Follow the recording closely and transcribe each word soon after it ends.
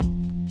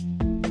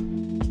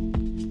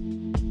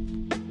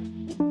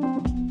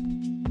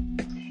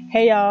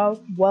Hey y'all,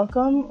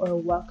 welcome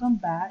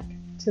back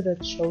to the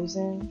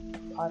Chosen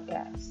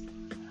Podcast.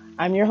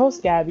 I'm your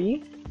host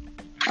Gabby.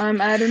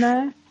 I'm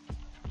Adonai.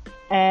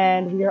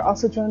 And we are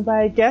also joined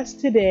by a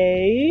guest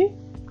today.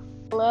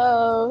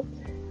 Hello.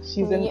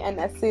 She's me and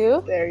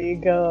Asu. There you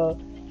go.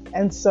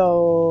 And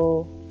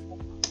so,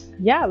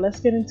 yeah,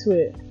 let's get into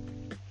it.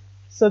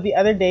 So the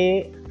other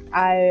day,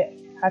 I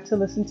had to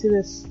listen to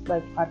this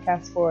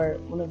podcast for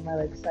one of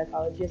my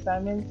psychology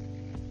assignments,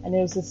 and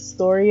it was a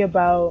story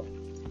about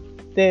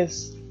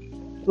this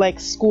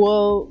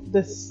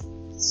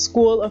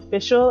school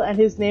official, and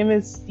his name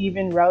is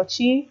Stephen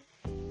Rauchi,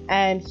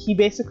 and he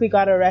basically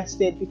got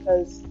arrested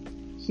because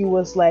he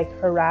was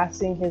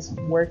harassing his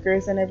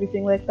workers and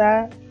everything like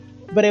that.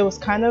 But it was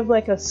kind of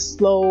like a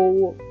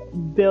slow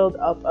build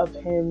up of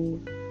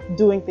him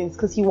doing things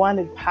because he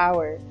wanted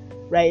power,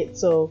 right?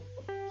 So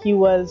he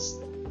was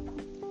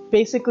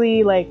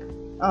basically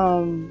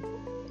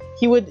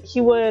he would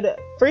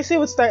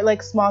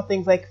start small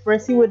things.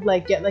 First he would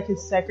get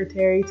his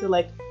secretary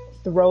to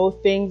throw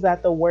things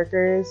at the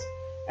workers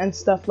and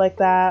stuff like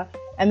that,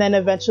 and then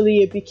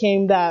eventually it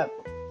became that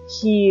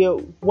he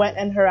went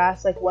and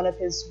harassed one of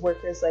his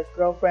workers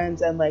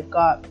girlfriends and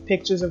got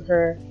pictures of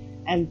her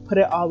and put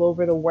it all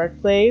over the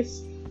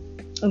workplace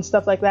and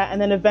stuff like that. And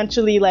then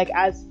eventually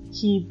as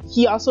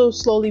he also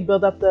slowly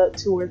built up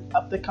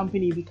the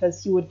company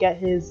because he would get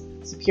his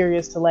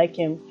superiors to like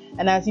him,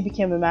 and as he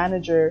became a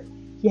manager,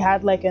 he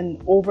had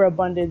an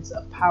overabundance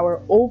of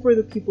power over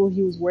the people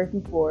he was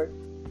working for,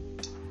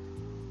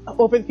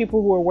 over the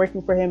people who were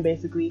working for him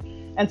basically.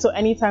 And so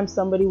anytime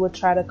somebody would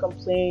try to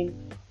complain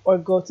or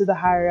go to the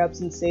higher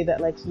ups and say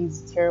that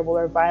he's terrible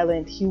or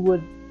violent, he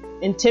would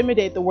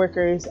intimidate the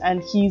workers,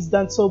 and he's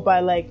done so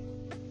by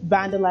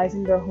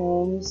vandalizing their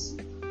homes.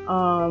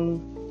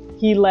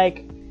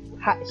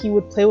 He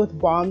would play with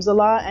bombs a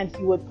lot, and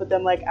he would put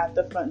them at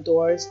the front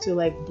doors to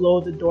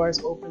blow the doors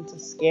open to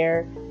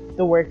scare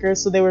the workers,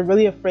 so they were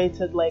really afraid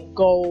to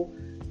go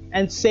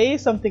and say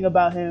something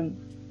about him.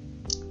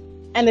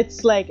 And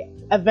it's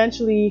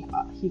eventually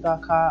he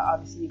got caught,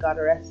 obviously he got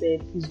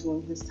arrested, he's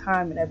doing his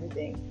time and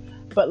everything.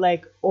 But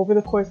over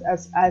the course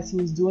as he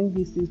was doing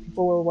these things,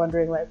 people were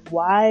wondering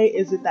why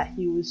is it that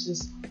he was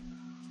just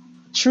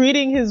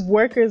treating his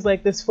workers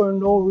like this for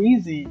no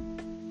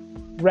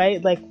reason,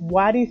 right?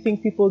 Why do you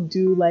think people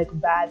do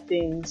bad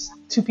things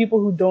to people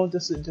who don't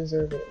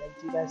deserve it?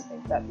 Do you guys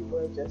think that people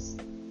are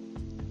just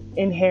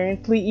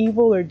inherently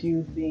evil, or do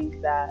you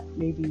think that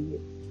maybe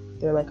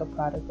they're a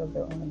product of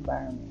their own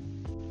environment?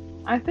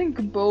 I think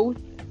both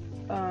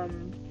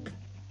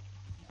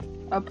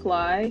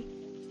apply.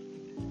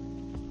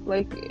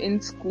 In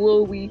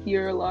school, we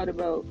hear a lot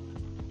about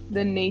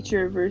the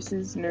nature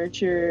versus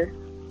nurture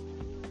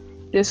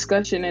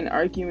discussion and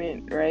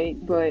argument, right?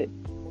 But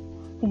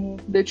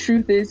the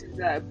truth is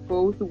that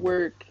both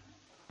work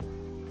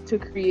to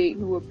create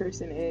who a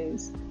person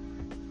is.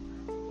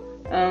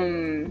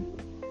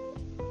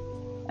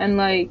 And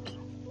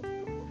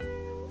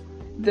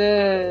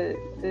the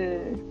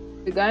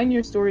guy in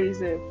your story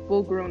is a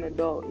full-grown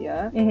adult,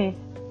 yeah?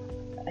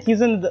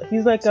 He's an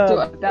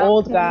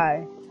old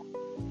guy.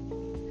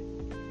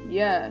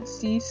 Yeah,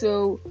 see,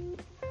 so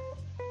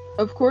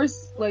of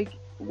course,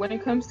 when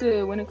it comes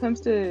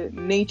to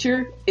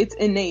nature, it's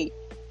innate.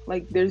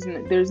 There's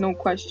no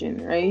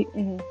question, right?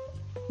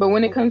 But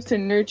when it comes to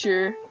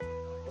nurture,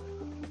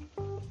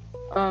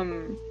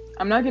 I'm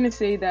not gonna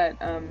say that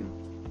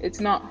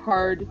it's not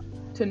hard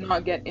to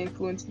not get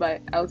influenced by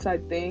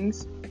outside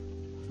things,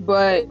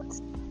 but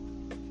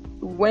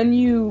when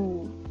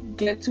you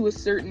get to a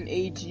certain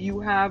age,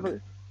 you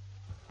have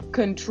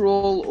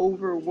control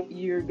over what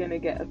you're gonna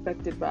get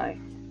affected by.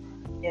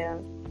 Yeah.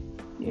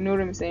 You know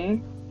what I'm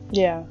saying?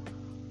 Yeah.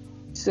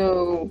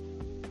 So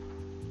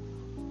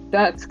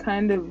that's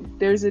kind of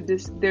there's a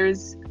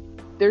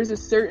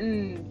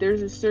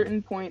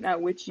certain point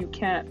at which you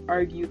can't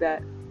argue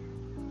that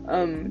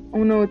oh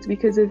no, it's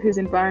because of his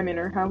environment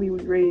or how he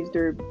was raised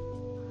or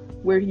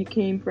where he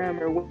came from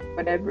or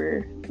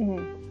whatever.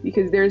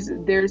 Because there's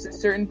a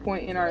certain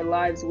point in our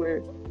lives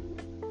where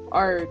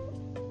our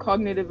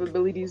cognitive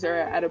abilities are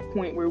at a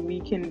point where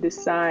we can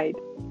decide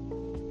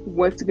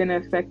what's going to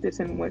affect us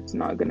and what's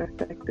not going to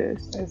affect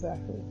us.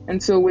 Exactly.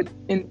 And so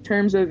in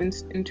terms of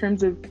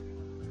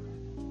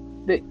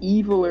the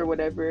evil or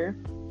whatever,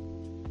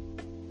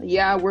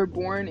 yeah,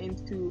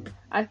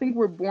 I think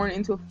we're born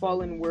into a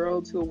fallen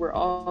world, so we're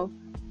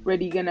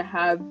already going to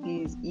have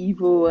these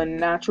evil and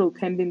natural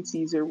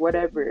tendencies or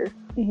whatever.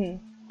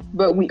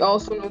 But we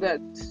also know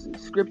that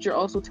scripture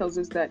also tells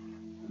us that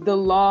the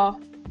law,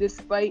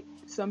 despite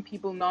some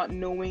people not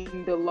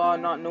knowing the law,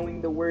 not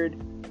knowing the word,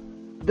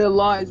 the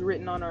law is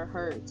written on our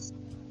hearts,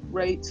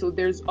 right? So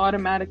there's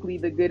automatically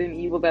the good and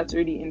evil that's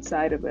already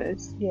inside of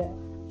us. Yeah.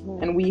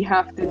 And we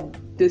have to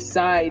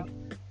decide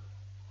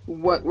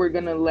what we're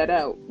gonna let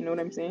out. You know what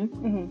I'm saying?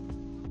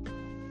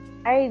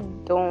 I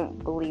don't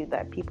believe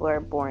that people are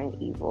born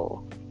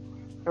evil.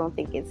 I don't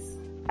think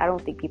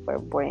people are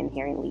born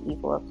inherently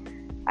evil.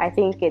 I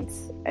think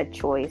it's a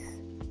choice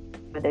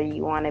whether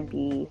you want to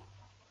be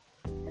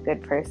a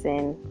good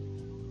person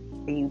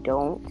or you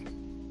don't.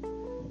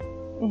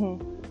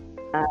 Mm-hmm.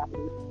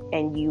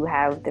 And you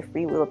have the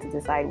free will to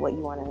decide what you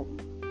want to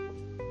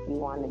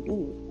be.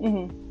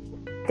 Mm-hmm.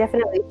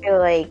 Definitely feel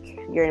like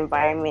your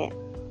environment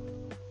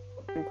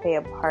can play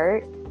a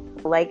part.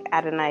 Like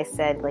Adonai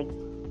said, like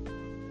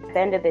at the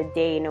end of the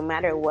day, no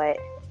matter what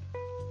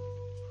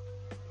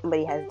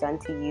somebody has done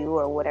to you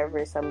or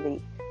whatever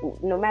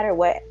no matter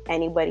what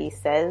anybody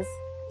says,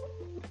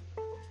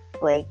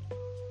 like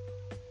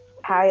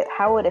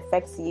how it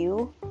affects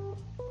you,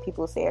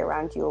 people say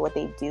around you or what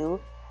they do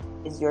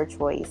is your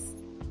choice.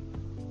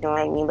 You know what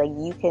I mean? Like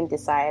you can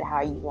decide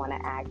how you want to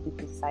act. You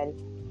can decide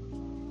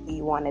who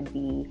you want to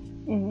be,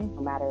 Mm-hmm.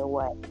 no matter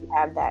what. You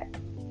have that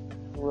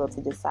will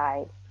to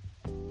decide.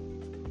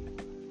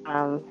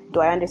 Do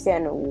I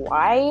understand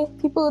why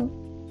people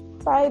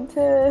decide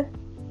to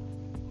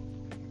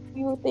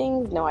do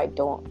things? No, I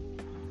don't.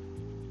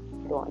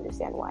 I don't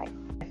understand why.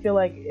 I feel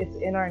like it's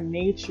in our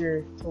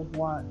nature to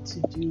want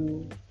to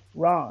do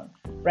wrong,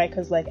 right?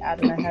 Because like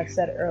Adam and I had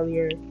said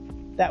earlier,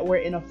 that we're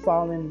in a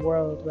fallen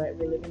world, right?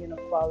 We're living in a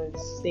fallen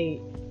state,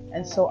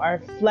 and so our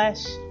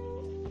flesh,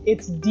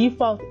 its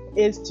default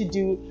is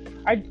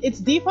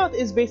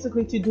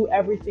basically to do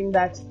everything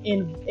that's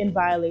in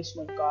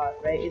violation of God,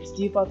 right? Its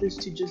default is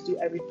to just do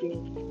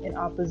everything in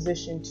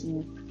opposition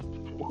to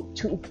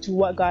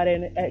what God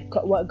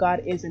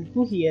is and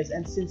who He is.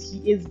 And since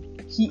He is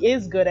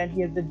good and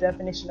He is the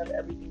definition of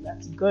everything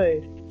that's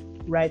good,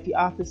 right? The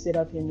opposite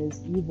of Him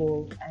is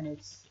evil and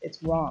it's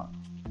wrong.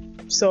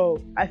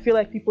 So I feel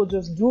like people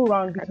just do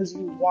wrong because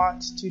you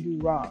want to do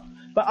wrong,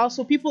 but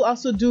also people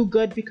also do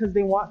good because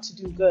they want to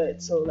do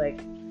good. So like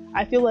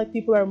I feel like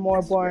people are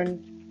more born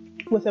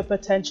with a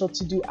potential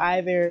to do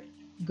either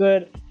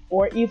good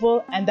or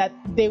evil, and that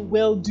they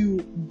will do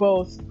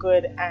both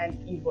good and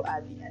evil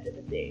at the end of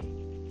the day,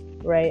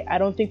 right? I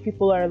don't think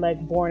people are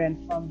like born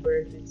and from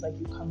birth it's like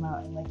you come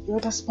out and like you're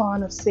the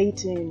spawn of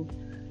Satan.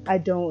 I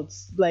don't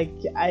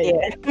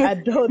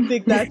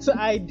think that's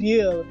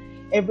ideal.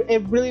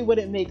 It really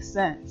wouldn't make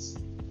sense,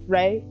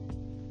 right?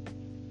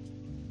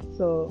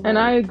 So, and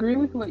I agree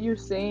with what you're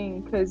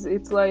saying, because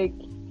it's like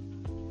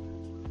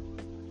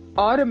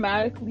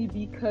automatically,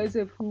 because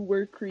of who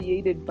we're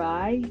created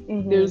by,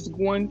 mm-hmm. there's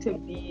going to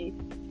be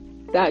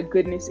that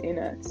goodness in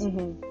us,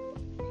 mm-hmm.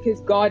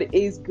 because God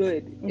is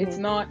good. Mm-hmm.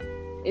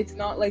 It's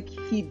not like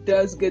He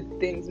does good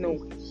things. No,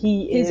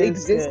 His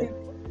existence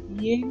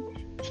being,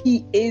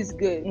 He is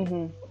good.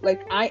 Mm-hmm.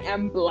 Like I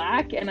am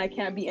black and I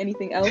can't be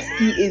anything else.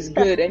 He is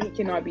good and He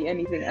cannot be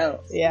anything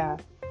else. Yeah.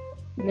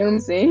 You know what I'm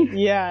saying?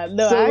 Yeah.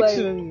 No, so,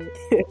 actually.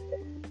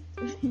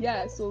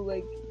 Yeah. So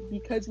like,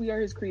 because we are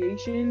His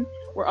creation,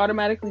 we're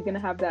automatically gonna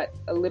have that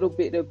a little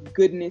bit of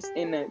goodness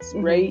in us,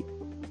 mm-hmm. right?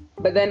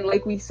 But then,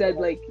 like we said,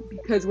 like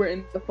because we're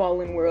in the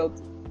fallen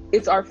world,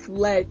 it's our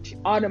flesh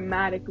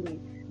automatically.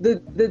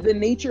 The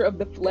nature of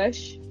the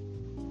flesh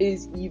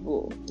is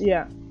evil.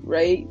 Yeah.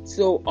 Right?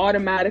 So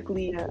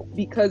automatically,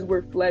 because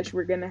we're flesh,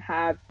 we're gonna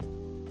have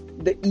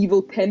the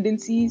evil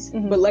tendencies.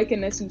 Mm-hmm. But like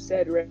Anesu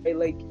said, right?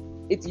 Like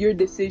it's your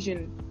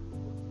decision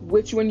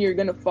which one you're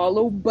gonna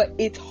follow. But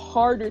it's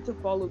harder to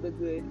follow the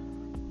good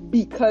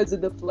because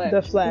of the flesh.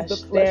 The flesh. The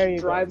flesh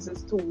drives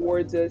us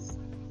towards us.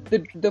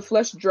 The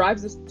flesh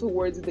drives us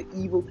towards the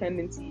evil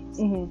tendencies.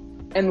 Mm-hmm.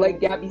 And like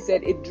Gabby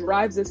said, it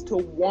drives us to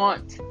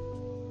want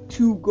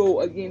to go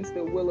against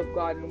the will of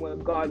God and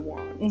what God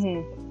wants.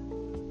 Mm-hmm.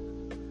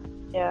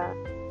 Yeah.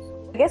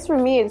 I guess for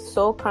me it's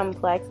so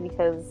complex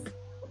because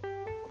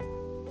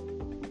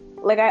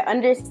like I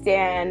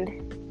understand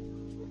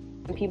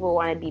when people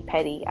want to be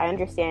petty. I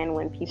understand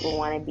when people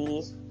want to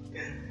be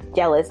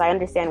jealous. I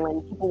understand when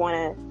people want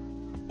to,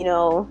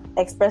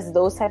 express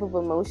those type of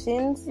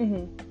emotions.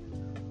 Mm-hmm.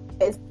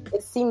 It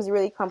seems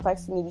really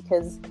complex to me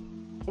because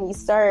when you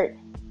start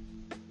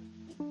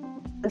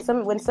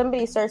when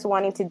somebody starts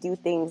wanting to do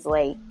things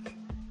like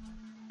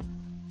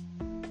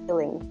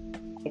killing,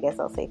 I guess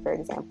I'll say, for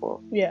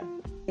example. Yeah.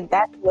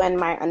 That's when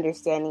my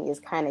understanding is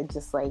kind of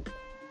just like,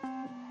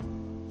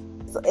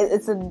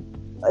 it's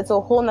a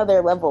whole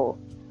nother level,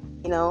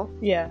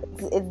 Yeah.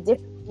 It's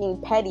different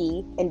being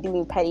petty and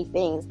doing petty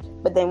things,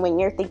 but then when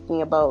you're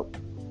thinking about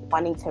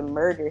wanting to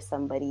murder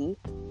somebody,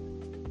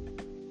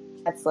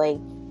 that's like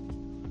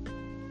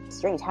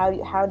strange.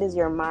 How does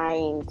your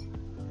mind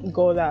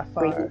go that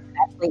far? Bring you to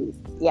that place?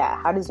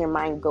 Yeah. How does your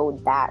mind go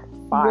that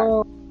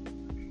far?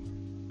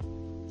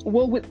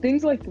 Well, with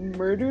things like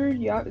murder,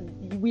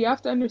 we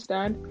have to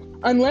understand,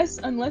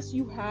 unless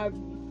you have,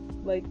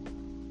 like,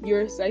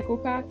 you're a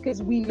psychopath,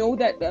 because we know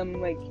that,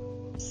 like,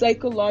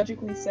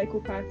 psychologically,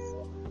 psychopaths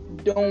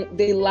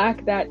they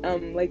lack that,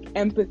 like,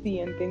 empathy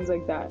and things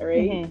like that,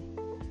 right? Mm-hmm.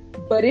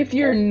 But if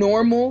you're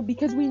normal,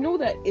 because we know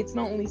that it's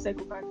not only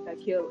psychopaths that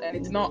kill, and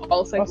it's not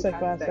all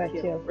psychopaths that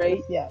kill,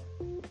 right? Yeah.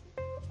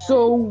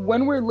 So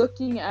when we're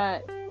looking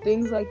at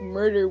things like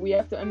murder, we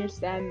have to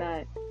understand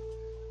that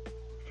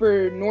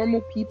for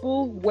normal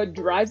people, what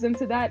drives them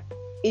to that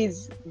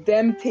is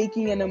them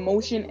taking an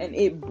emotion and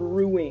it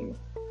brewing.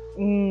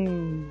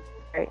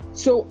 Right.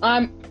 So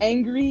I'm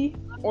angry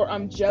or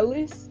I'm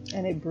jealous,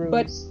 and it brews.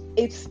 But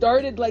it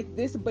started like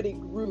this, but it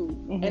grew,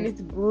 and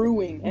it's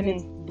brewing, and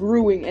it's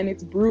brewing, and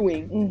it's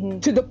brewing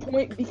to the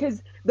point,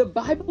 because the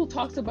Bible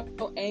talks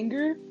about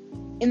anger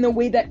in the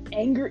way that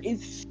anger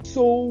is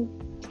so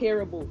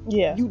terrible.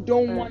 Yeah. You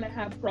don't want to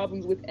have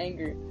problems with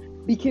anger,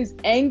 because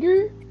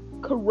anger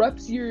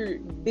corrupts your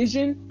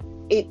vision.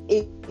 It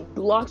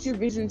blocks your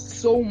vision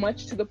so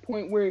much to the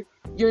point where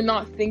you're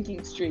not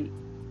thinking straight.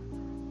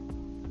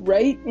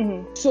 Right?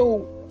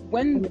 So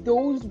when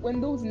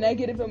those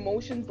negative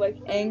emotions like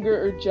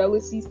anger or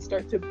jealousy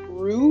start to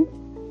brew,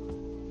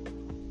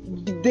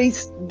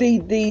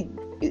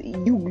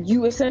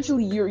 you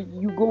essentially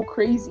you go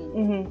crazy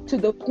to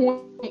the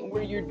point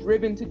where you're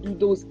driven to do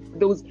those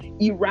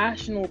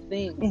irrational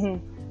things.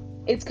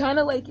 It's kind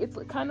of like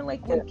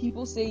when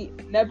people say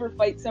never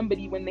fight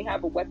somebody when they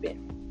have a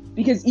weapon,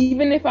 because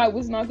even if I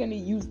was not going to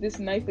use this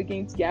knife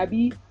against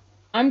Gabby,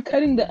 I'm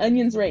cutting the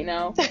onions right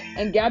now,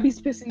 and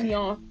Gabby's pissing me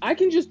off. I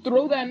can just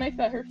throw that knife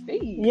at her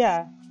face.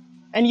 Yeah.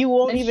 And you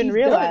won't even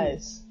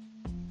realize.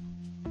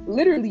 Done.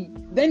 Literally.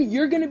 Then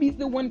you're going to be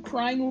the one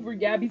crying over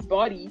Gabby's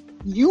body.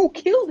 You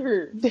killed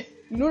her. You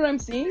know what I'm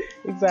saying?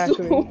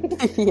 Exactly. So,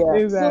 yeah.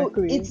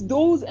 Exactly. So it's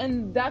those,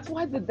 and that's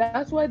why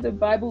the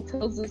Bible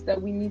tells us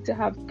that we need to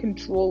have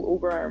control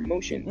over our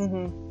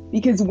emotions.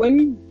 Because when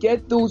you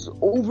get those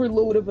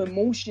overload of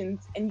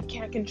emotions and you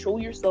can't control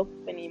yourself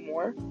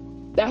anymore,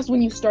 that's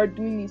when you start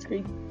doing these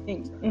crazy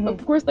things.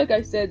 Of course, like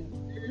I said,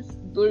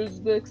 there's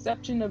the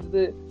exception of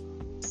the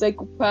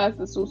psychopaths,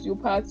 the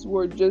sociopaths, who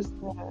are just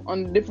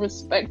on a different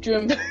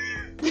spectrum.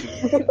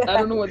 I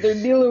don't know what they're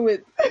dealing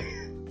with.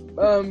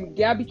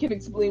 Gabby can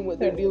explain what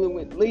they're dealing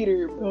with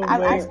later. Oh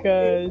my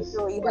gosh.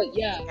 But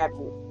yeah.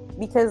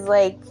 Because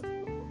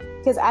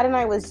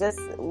Adonai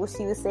she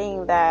was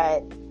saying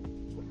that,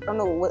 I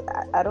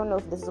don't know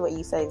if this is what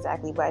you said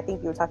exactly, but I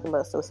think you were talking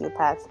about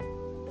sociopaths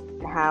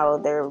and how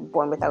they're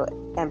born without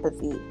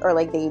empathy, or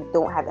like they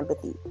don't have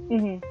empathy.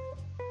 Is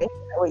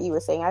that what you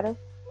were saying, Adam?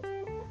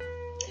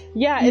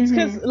 Yeah, it's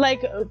because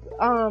like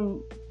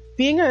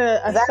being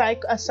a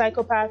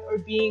psychopath or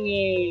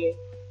being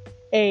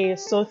a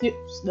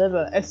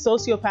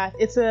sociopath,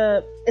 it's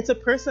a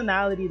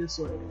personality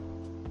disorder,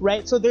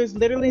 right? So there's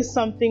literally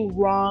something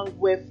wrong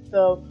with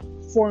the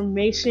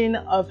formation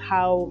of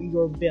how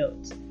you're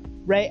built,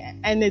 right?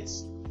 And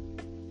it's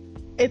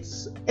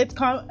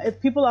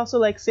people also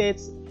like say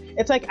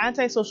it's like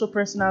antisocial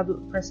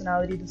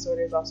personality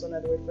disorder is also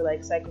another word for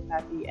like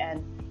psychopathy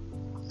and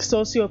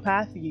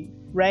sociopathy,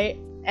 right?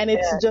 And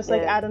it's just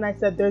like Adonai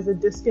said, there's a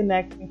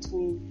disconnect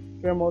between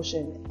your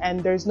emotion,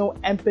 and there's no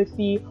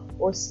empathy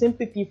or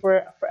sympathy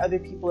for other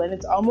people, and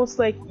it's almost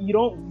like you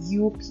don't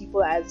view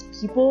people as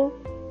people,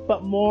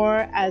 but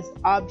more as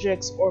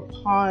objects or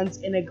pawns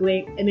in a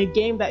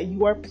game that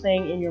you are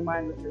playing in your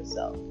mind with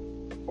yourself,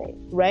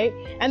 right?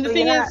 And the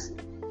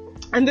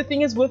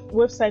thing is with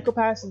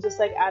psychopaths, just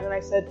like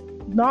Adonai said,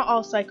 not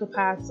all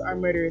psychopaths are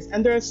murderers,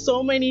 and there are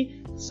so many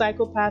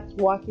psychopaths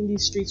walking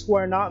these streets who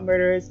are not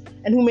murderers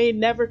and who may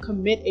never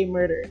commit a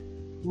murder,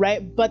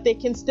 right? But they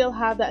can still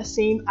have that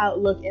same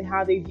outlook in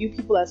how they view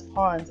people as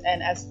pawns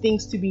and as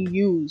things to be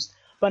used,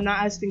 but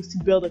not as things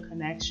to build a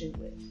connection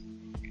with.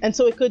 And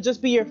so it could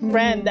just be your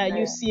friend that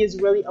you see is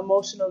really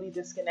emotionally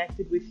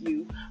disconnected with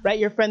you, right?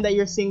 Your friend that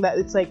you're seeing that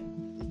it's like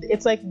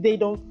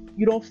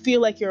you don't feel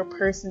like you're a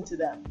person to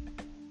them,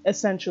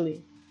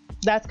 essentially.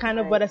 That's kind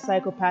of what a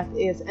psychopath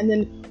is. And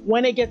then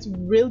when it gets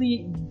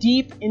really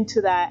deep into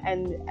that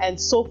and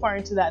so far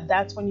into that,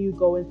 that's when you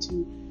go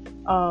into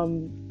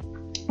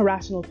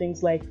irrational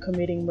things like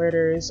committing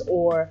murders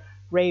or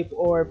rape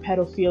or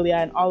pedophilia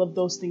and all of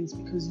those things,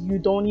 because you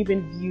don't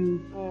even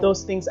view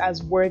those things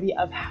as worthy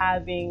of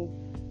having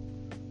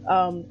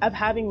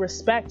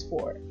respect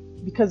for,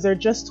 because they're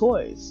just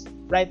toys,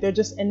 right? They're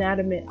just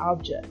inanimate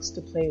objects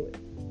to play with,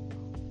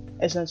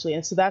 essentially.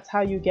 And so that's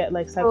how you get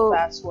like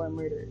psychopaths who are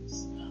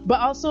murderers. But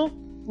also,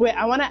 wait,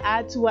 I want to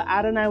add to what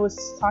Adonai was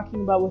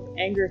talking about with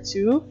anger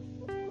too,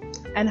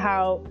 and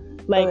how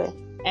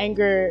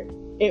anger,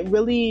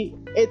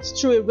 it's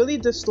true, it really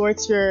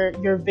distorts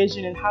your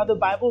vision, and how the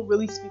Bible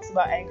really speaks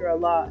about anger a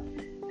lot.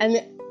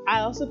 And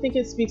I also think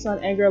it speaks on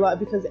anger a lot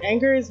because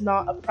anger is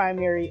not a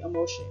primary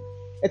emotion.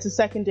 It's a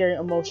secondary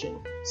emotion.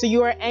 So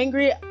you are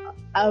angry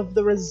of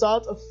the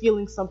result of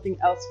feeling something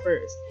else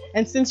first.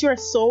 And since you are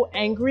so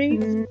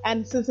angry,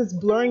 and since it's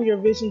blurring your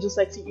vision, just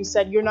like you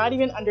said, you're not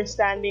even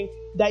understanding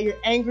that you're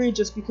angry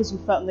just because you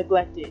felt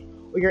neglected,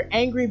 or you're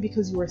angry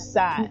because you were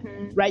sad,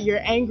 right? You're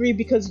angry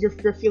because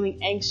you're feeling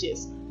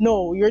anxious.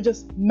 No, you're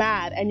just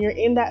mad, and you're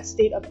in that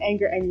state of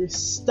anger, and you're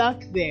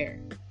stuck there,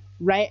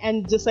 right?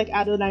 And just like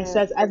Adonai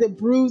says, as it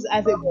brews,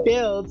 as it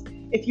builds,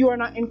 if you are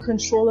not in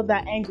control of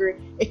that anger,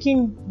 it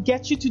can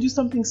get you to do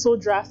something so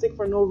drastic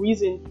for no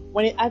reason,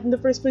 when in the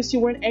first place you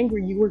weren't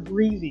angry, you were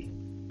grieving,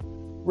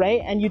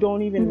 right? And you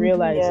don't even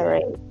realize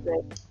it.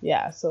 Right.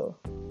 Yeah, so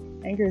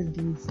anger is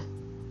decent.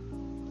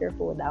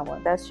 Careful with that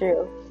one. That's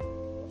true.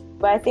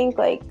 But I think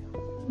I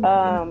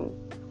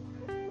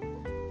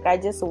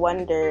just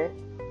wonder,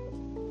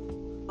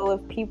 so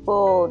if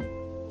people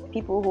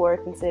who are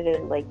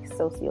considered like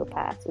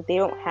sociopaths, if they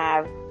don't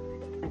have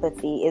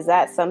empathy? Is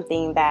that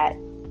something that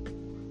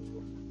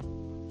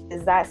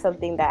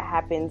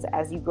happens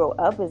as you grow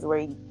up? Is where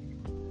you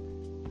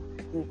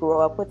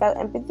grow up without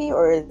empathy,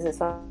 or is it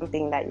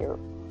something that you're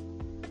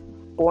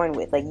born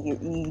with? Like you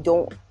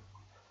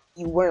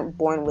weren't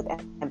born with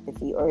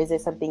empathy, or is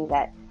it something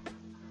that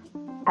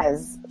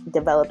has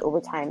developed over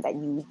time that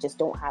you just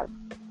don't have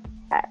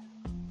that?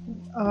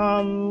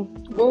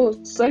 Well,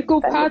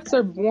 psychopaths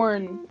are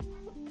born.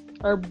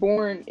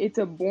 It's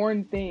a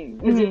born thing,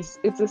 because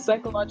it's a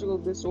psychological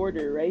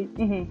disorder, right?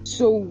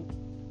 So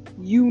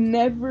you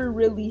never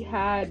really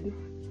had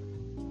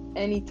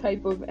any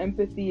type of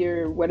empathy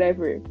or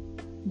whatever,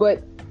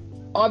 but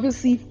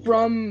obviously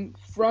from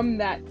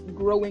that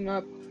growing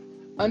up,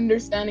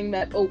 understanding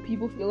that, oh,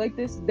 people feel like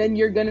this, then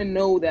you're gonna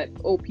know that,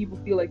 oh, people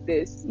feel like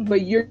this,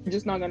 but you're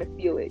just not gonna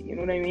feel it, you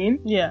know what I mean?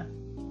 Yeah.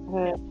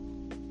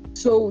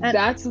 So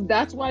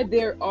that's why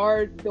there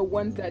are the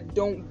ones that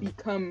don't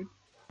become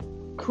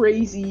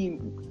crazy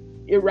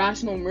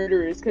irrational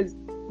murderers, because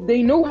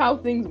they know how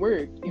things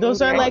work.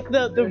 Those are like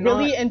the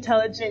really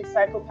intelligent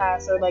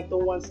psychopaths are like the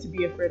ones to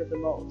be afraid of the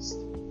most.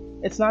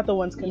 It's not the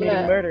ones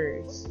committing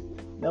murders.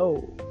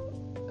 No.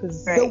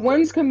 Because the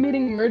ones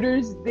committing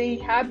murders, they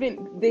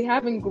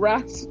haven't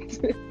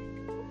grasped.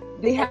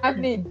 They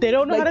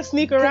don't know how to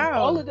sneak around.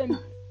 All of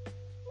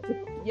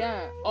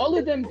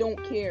them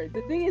don't care.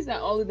 The thing is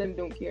that all of them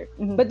don't care.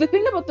 But the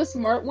thing about the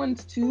smart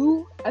ones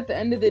too, at the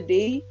end of the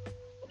day,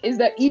 is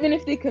that even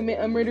if they commit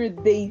a murder,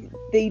 they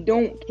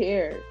don't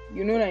care.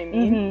 You know what I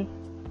mean?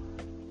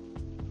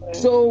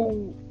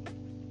 So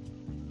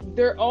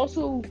they're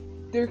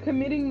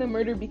committing the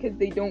murder because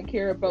they don't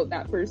care about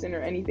that person or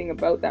anything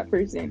about that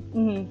person.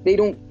 They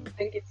don't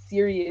think it's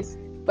serious.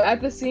 But at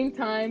the same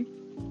time,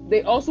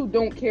 they also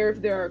don't care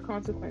if there are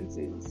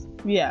consequences.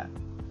 Yeah.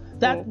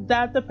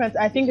 That depends.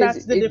 I think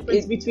that's the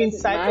difference between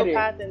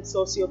psychopath and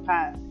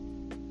sociopath.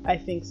 I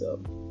think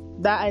so.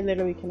 That I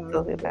literally cannot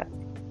Sociopath.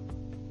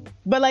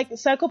 But like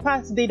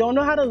psychopaths, they don't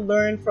know how to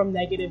learn from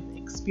negative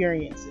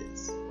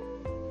experiences,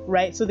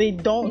 right? So they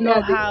don't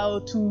know how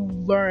to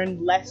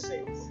learn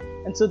lessons.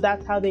 And so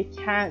that's how they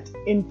can't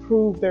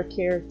improve their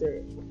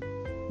character.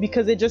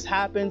 Because it just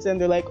happens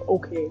and they're like,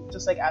 okay,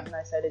 just like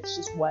Adonai said, it's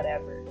just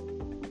whatever.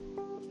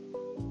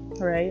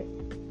 Right?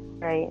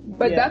 Right.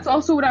 But that's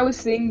also what I was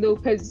saying though,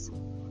 because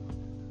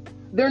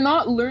they're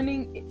not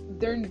learning,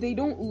 they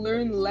don't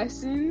learn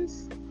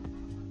lessons.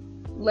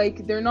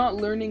 Like, they're not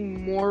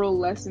learning moral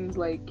lessons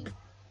like,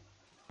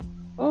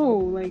 oh,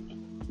 like,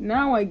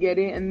 now I get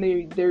it, and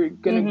they're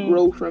gonna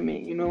grow from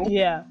it, you know?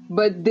 Yeah.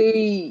 But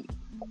they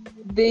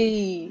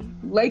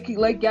like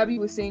Gabby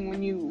was saying,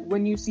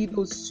 when you see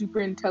those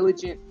super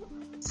intelligent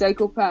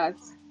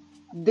psychopaths,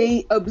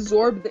 they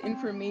absorb the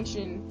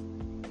information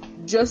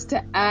just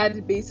to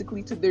add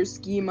basically to their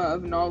schema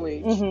of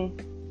knowledge.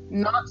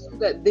 Not so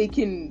that they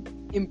can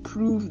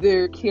improve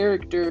their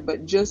character,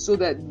 but just so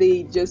that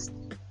they just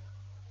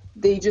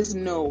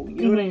know,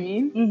 you know what I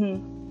mean?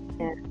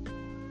 Yeah.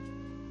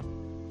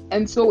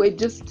 And so it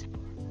just,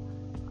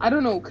 I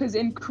don't know, because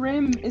in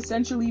Crim,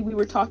 essentially, we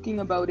were talking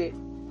about it,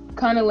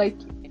 kind of like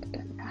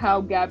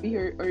how Gabby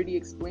already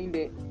explained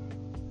it,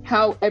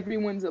 how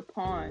everyone's a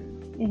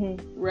pawn,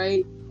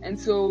 right? And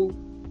so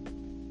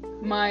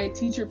my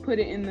teacher put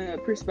it in the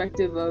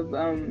perspective of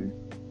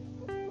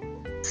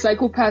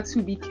psychopaths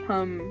who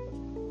become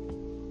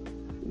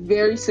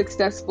very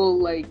successful,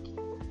 like,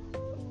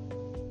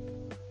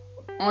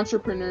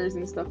 entrepreneurs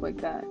and stuff like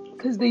that,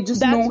 because they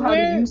just know how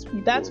to use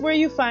people. That's where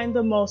you find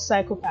the most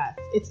psychopaths.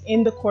 It's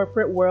in the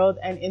corporate world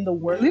and in the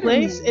workplace.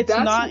 Literally, it's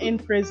not in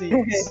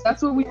prisons.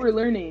 That's what we were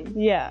learning.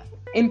 Yeah.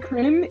 In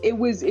Crim, it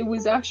was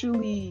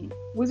actually,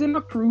 was it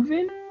not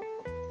proven?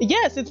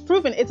 Yes, it's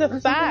proven. It's a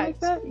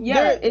fact. Like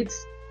yeah,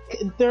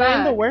 they're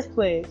in the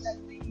workplace.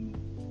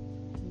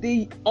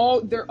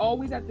 They're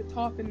always at the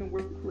top in the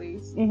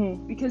workplace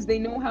because they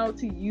know how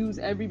to use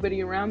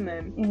everybody around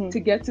them to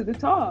get to the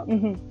top.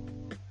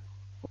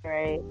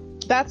 Right.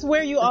 That's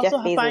where you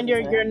also find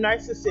your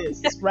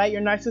narcissists, right?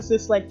 Your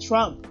narcissists like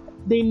Trump.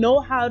 They know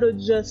how to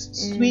just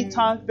sweet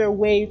talk their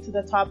way to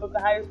the top of the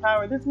highest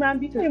power. This man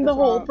became the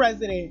whole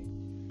president.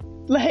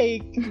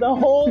 Like, the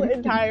whole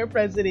entire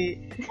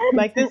president.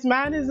 Like, this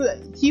man he's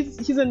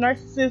a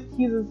narcissist,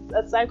 he's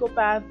a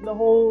psychopath, the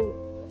whole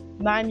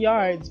 9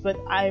 yards. But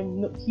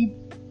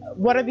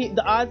what are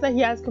the odds that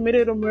he has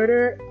committed a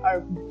murder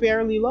are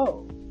fairly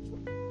low.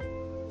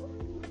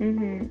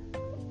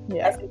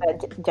 Yeah. I think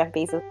that Jeff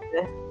Bezos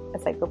is a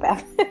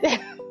psychopath.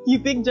 You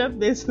think Jeff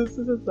Bezos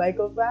is a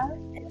psychopath?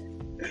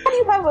 How do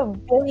you have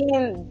 $1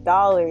 billion?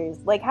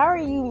 Like, how are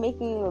you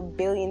making $1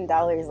 billion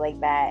like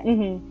that?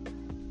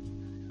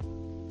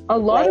 A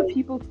lot of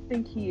people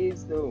think he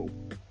is, though.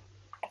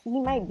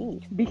 He might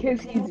be,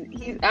 because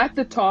he's at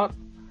the top.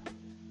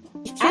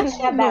 He shouldn't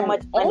have that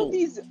much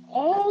money.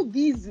 All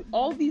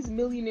these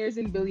millionaires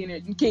and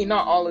billionaires. Okay,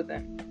 not all of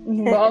them,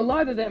 but a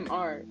lot of them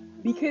are,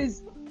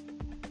 because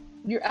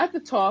you're at the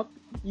top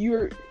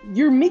you're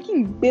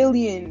making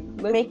billion.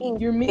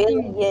 You're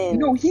making billion.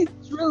 No, he's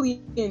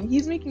trillion.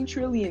 He's making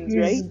trillions,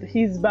 right?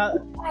 He's about.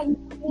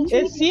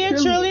 Is he a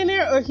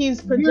trillionaire or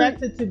he's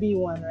projected to be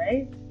one?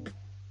 Right.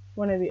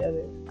 One or the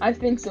other. I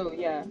think so.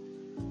 Yeah.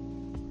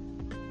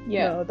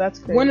 Yeah. No, that's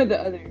crazy. One or the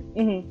other.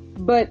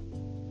 Mm-hmm. But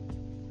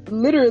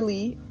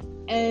literally,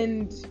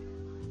 and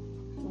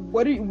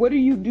what are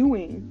you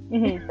doing?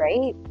 Mm-hmm.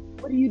 Right?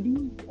 What are you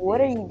doing?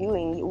 What are you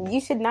doing?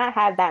 You should not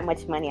have that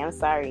much money. I'm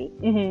sorry.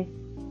 Mm-hmm.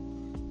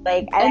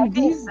 Like, And I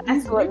think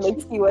that's what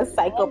makes you a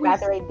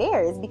psychopath right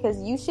there, is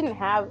because you shouldn't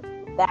have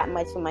that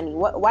much money.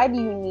 Why do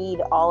you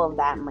need all of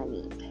that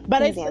money?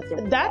 But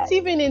that's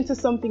even into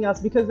something else,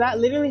 because that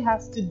literally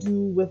has to do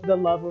with the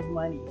love of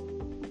money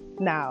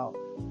now,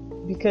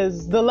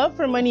 because the love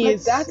for money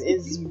is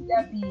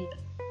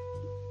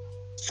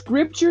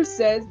Scripture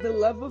says the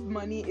love of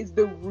money is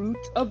the root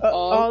of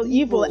all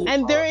evil.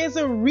 And there is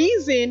a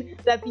reason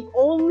that the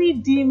only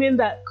demon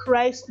that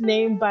Christ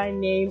named by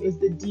name is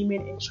the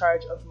demon in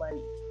charge of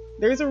money.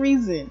 There's a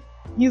reason.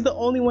 He's the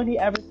only one he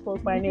ever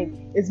spoke by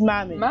name. Is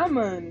Mammon.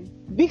 Mammon.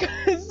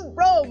 Because,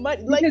 bro, like,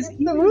 it's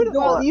the root of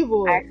all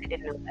evil. I actually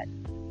didn't know that.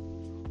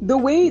 The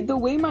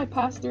way my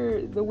pastor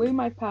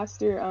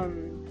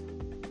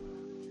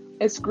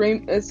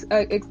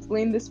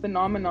explained this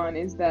phenomenon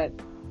is that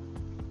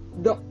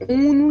the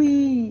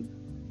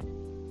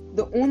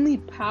only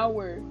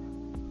power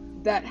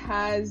that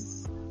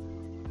has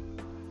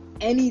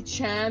any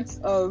chance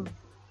of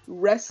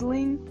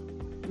wrestling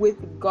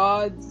with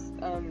God's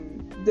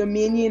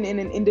dominion in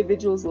an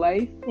individual's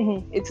life,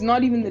 it's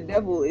not even the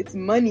devil, it's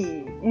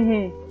money.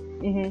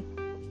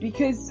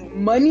 Because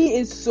money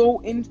is so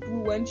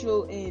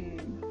influential in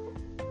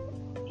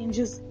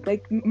just,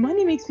 like,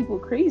 money makes people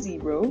crazy,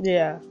 bro.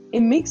 Yeah.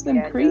 It makes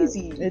them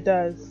crazy. It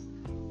does.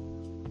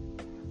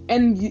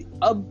 And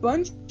a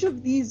bunch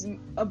of these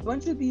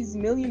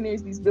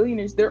millionaires, these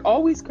billionaires, they're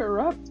always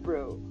corrupt,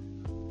 bro.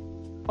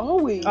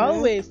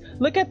 Always.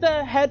 Look at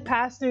the head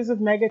pastors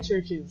of mega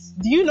churches.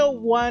 Do you know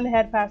one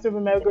head pastor of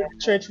a mega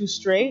church who's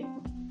straight?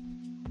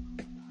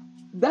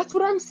 That's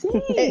what I'm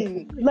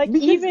saying. Like,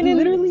 because even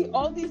literally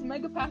all these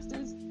mega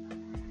pastors,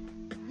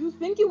 you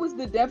think it was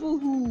the devil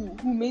who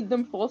made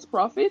them false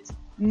prophets?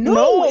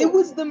 No, it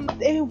was the.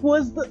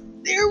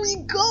 There we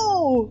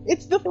go.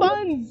 It's the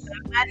funds.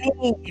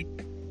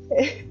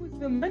 It was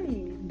the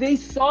money. They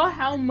saw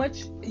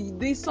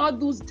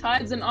those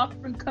tithes and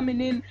offering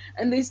coming in,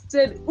 and they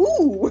said,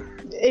 "Ooh."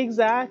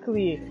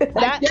 Exactly.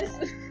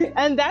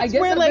 That's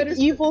where, like,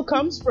 evil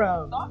comes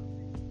from.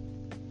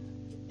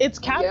 It's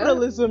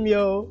capitalism,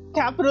 yo.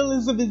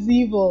 Capitalism is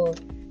evil.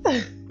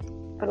 It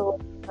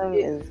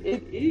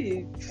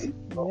is.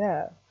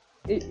 Yeah.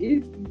 It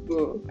is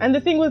evil. And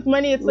the thing with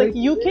money, it's like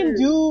you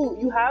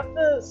have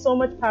so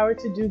much power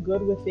to do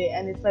good with it,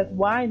 and it's like,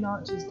 why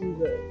not just do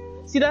good?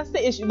 See, that's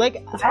the issue.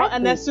 Like how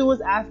Anesu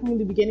was asking in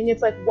the beginning,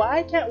 it's like,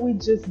 why can't we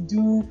just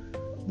do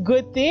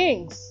good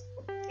things?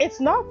 It's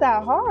not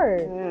that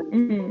hard.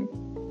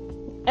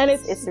 And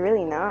it's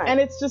really not. And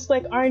it's just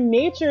like our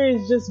nature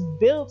is just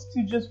built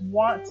to just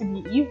want to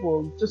be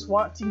evil, just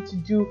wanting to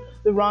do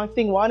the wrong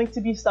thing, wanting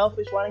to be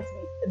selfish, wanting to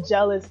be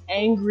jealous,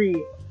 angry,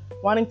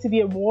 wanting to be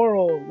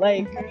immoral.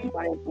 Like,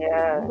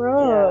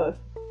 bro,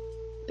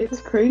 it's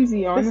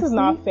crazy. Honestly, this is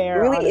not fair.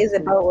 It really honestly. is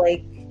about,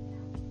 like,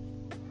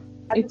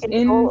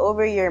 control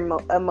over your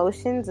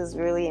emotions is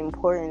really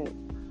important.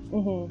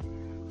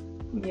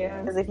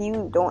 Yeah. Because if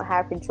you don't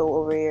have control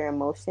over your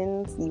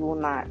emotions, you will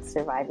not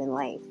survive in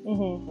life.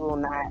 You will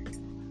not.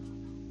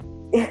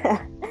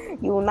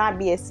 You will not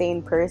be a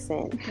sane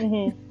person.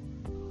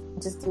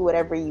 Just do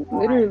whatever you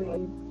want.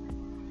 Literally.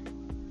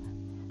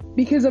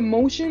 Because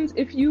emotions,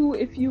 if you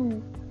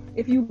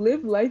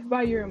live life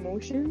by your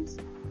emotions,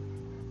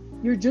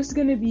 you're just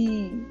gonna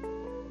be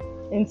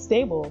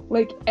unstable.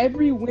 Like,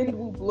 every wind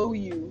will blow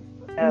you.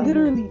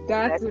 Literally,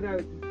 that's what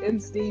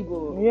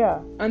unstable. Yeah.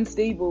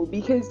 Unstable,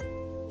 because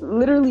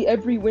literally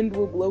every wind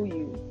will blow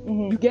you.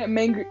 You get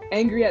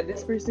angry at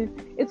this person.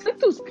 It's like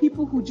those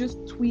people who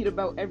just tweet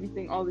about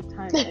everything all the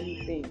time,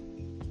 anything.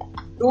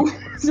 Those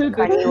are the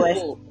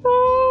people.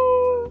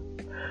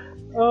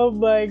 Oh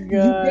my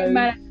god. You get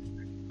mad.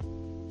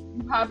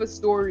 You have a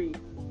story.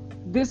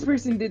 This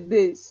person did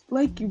this.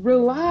 Like,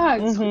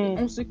 relax.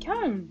 On se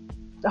calme.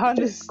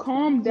 Just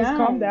calm down. Just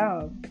calm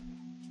down.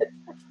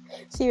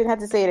 She even had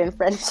to say it in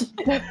French.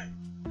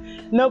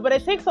 No, but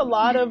it takes a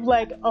lot of,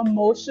 like,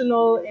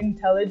 emotional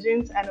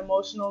intelligence and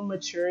emotional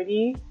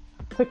maturity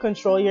to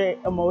control your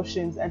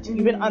emotions and to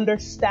even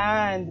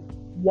understand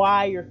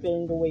why you're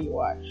feeling the way you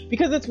are.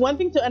 Because it's one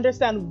thing to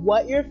understand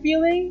what you're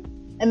feeling,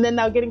 and then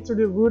now getting to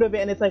the root of it,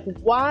 and it's like,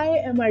 why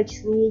am I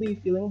truly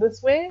feeling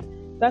this way?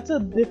 That's a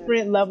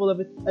different level of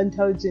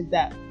intelligence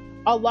that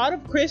a lot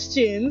of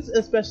Christians,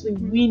 especially,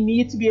 we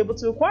need to be able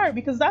to acquire,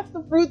 because that's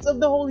the fruits of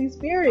the Holy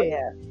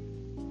Spirit.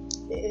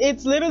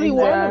 It's literally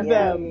one of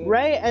them,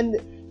 right? And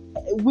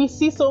we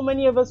see so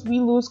many of us, we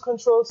lose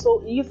control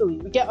so easily.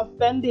 We get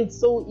offended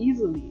so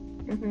easily,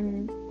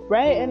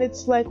 right? And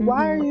it's like,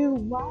 why are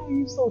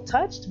you so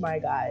touched, my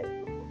guy?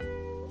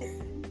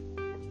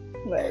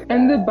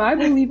 And the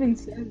Bible even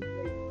says,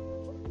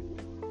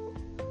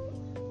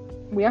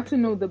 we have to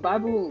know the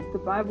Bible,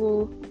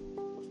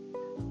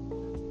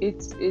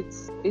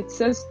 it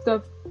says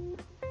stuff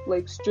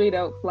like straight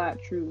out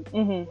flat truth,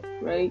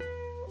 right?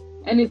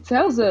 And it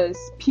tells us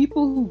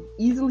people who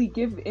easily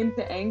give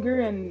into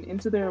anger and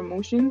into their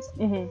emotions,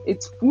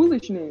 it's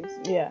foolishness.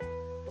 Yeah.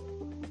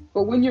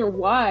 But when you're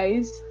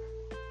wise,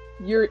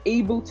 you're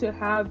able to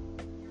have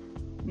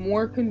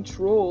more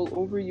control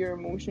over your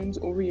emotions,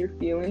 over your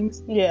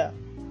feelings. Yeah.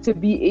 To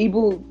be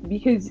able,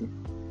 because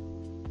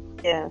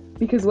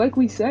like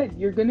we said,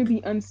 you're going to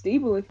be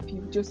unstable if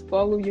you just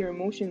follow your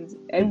emotions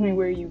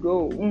everywhere you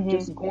go,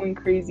 just going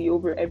crazy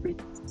over every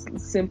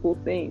simple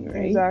thing,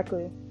 right?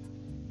 Exactly.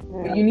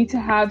 But you need to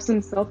have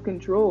some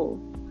self-control.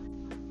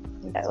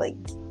 Like,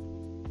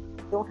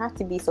 you don't have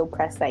to be so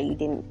pressed that you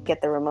didn't get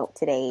the remote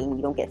today and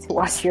you don't get to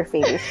watch your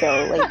favorite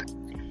show. Like,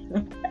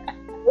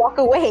 walk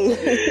away.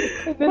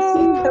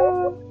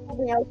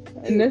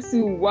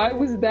 Nesu, why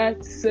was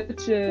that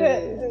such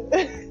a...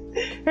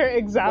 Her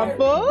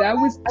example? That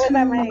was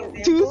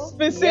too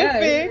specific.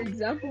 Yeah, her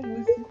example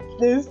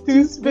was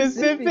too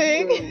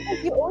specific.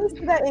 You always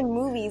see that in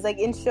movies, like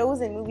in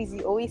shows and movies.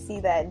 You always see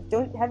that.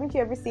 Haven't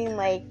you ever seen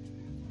like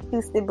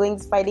two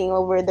siblings fighting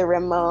over the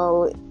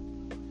remote,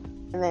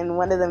 and then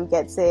one of them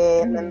gets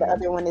it, and then the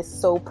other one is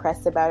so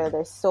pressed about it.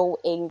 They're so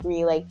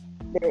angry, like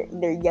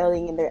they're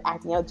yelling and they're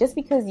acting out just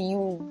because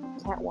you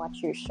can't watch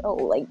your show.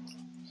 Like,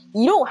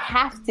 you don't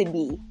have to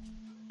be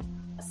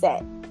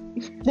upset.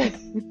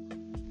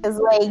 It's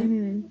like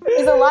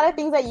there's a lot of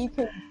things that you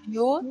can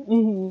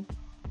do.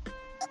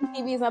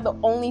 TV is not the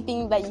only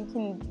thing that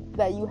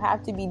you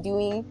have to be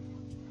doing.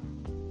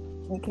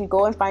 You can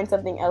go and find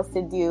something else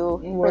to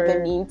do for the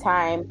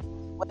meantime.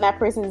 When that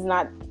person is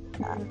not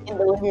in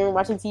the living room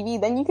watching TV,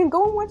 then you can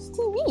go and watch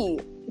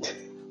TV.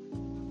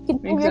 You can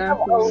do yourself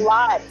a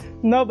lot.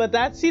 No, but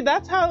that's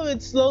how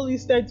it slowly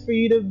starts for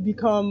you to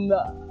become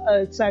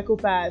a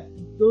psychopath.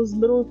 Those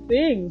little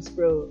things,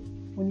 bro,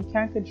 when you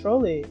can't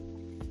control it.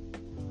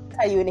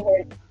 How you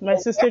inherit. My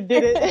sister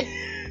did it.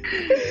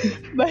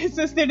 My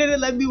sister didn't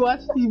let me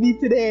watch TV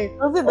today.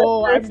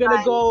 Oh, I'm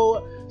gonna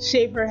go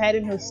shave her head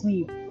in her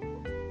sleep.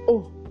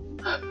 Oh,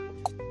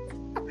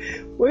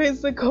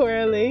 where's the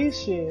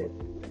correlation?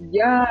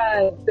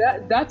 Yeah,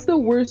 that's the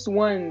worst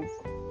ones.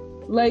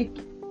 Like,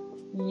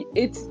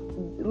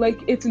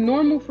 it's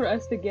normal for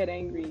us to get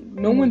angry.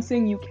 No one's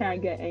saying you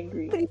can't get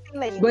angry,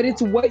 but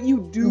it's what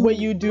you do when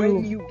you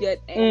get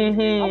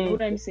angry. You know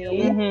what I'm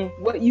saying?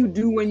 What you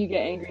do when you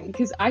get angry.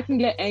 Because I can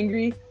get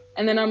angry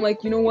and then I'm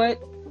like, you know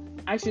what?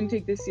 I shouldn't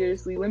take this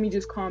seriously. Let me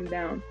just calm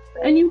down.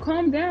 And you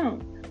calm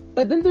down.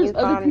 But then there's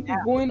other people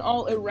going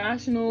all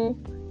irrational,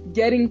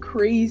 getting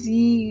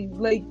crazy,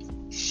 like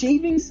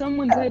shaving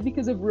someone's head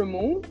because of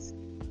remotes.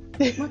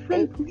 My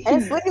friend, please,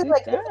 and it's like down.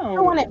 you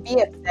still want to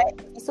be upset.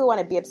 You still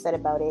want to be upset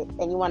about it,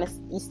 and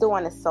you still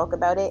want to sulk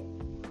about it.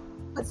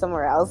 But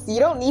somewhere else, you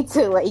don't need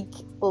to like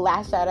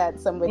lash out at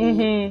somebody.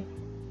 You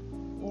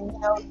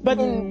know, but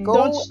you can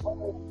go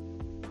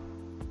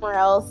somewhere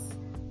else,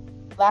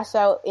 lash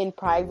out in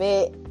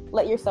private,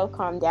 let yourself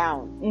calm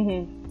down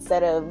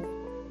instead of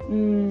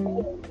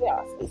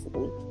chaos,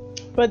 basically.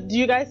 But do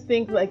you guys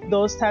think like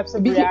those types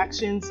of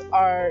reactions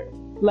are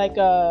like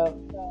a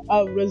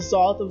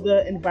result of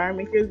the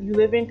environment you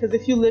live in? Because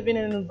if you live in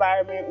an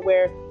environment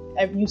where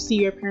you see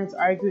your parents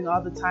arguing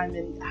all the time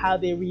and how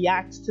they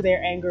react to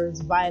their anger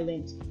is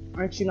violent,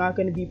 aren't you not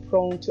going to be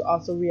prone to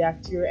also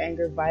react to your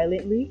anger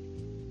violently?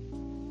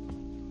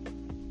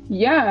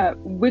 Yeah,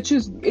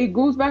 it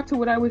goes back to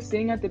what I was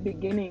saying at the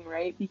beginning,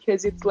 right?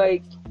 Because it's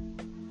like,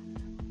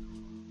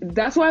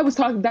 that's why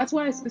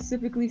I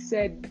specifically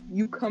said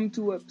you come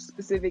to a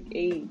specific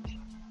age.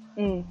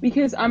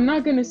 Because I'm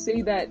not going to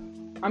say that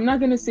a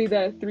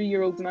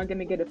 3-year-old's not going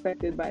to get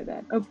affected by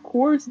that. Of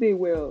course they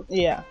will.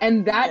 Yeah.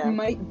 And that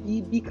might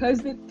be because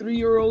the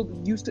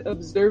 3-year-old used to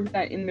observe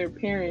that in their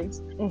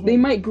parents. They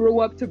might grow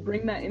up to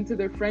bring that into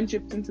their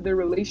friendships, into their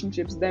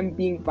relationships, them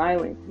being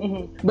violent.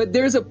 But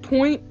there's a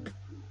point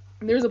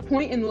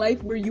in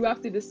life where you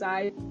have to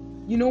decide,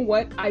 you know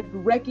what, I've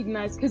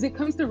recognized, because it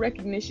comes to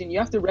recognition. You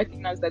have to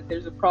recognize that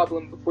there's a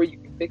problem before you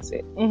can fix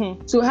it.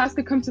 So it has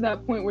to come to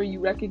that point where you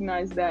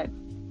recognize that,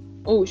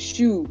 oh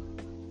shoot,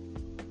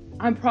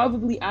 I'm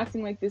probably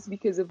acting like this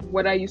because of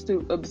what I used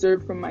to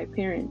observe from my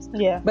parents.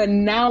 Yeah. But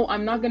now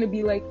I'm not gonna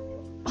be like,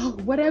 oh,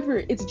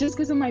 whatever. It's just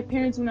because of my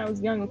parents when I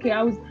was young. Okay,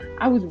 I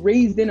was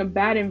raised in a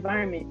bad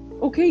environment.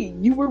 Okay,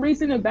 you were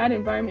raised in a bad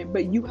environment,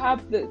 but you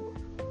have the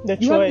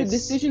choice. You have the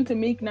decision to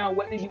make now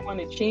whether you want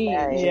to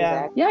change.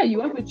 Yeah, you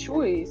have a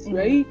choice,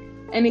 right?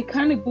 And it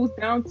kind of goes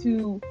down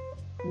to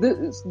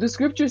the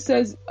scripture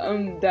says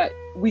that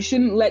we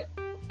shouldn't let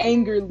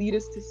anger lead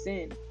us to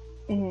sin.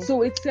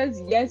 So it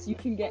says, yes, you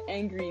can get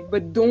angry,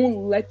 but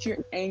don't let your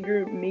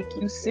anger make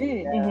you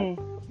sin.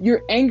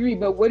 You're angry,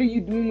 but what are you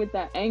doing with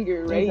that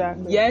anger, right?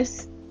 Exactly.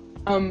 Yes,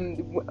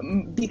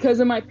 because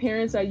of my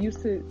parents, I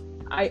used to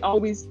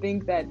always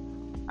think that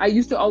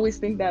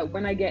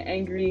when I get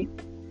angry,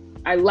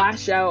 I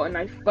lash out and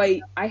I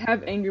fight. I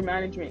have anger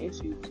management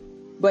issues.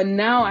 But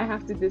now I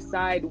have to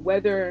decide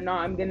whether or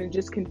not I'm going to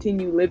just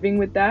continue living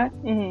with that,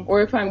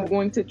 or if I'm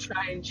going to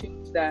try and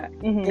change that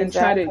and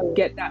try to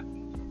get that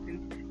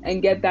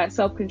and get that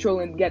self-control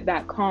and get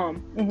that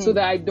calm so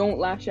that I don't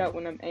lash out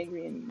when I'm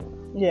angry anymore.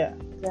 Yeah.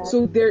 Exactly.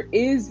 So there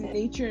is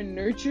nature and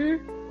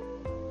nurture,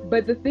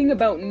 but the thing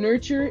about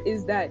nurture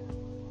is that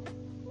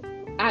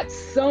at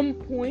some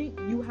point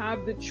you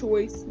have the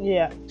choice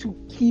to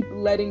keep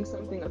letting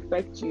something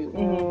affect you,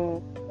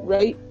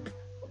 right?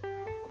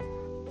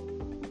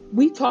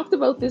 We talked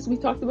about this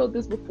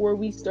before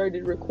we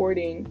started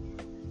recording,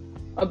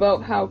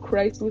 about how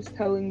Christ was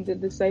telling the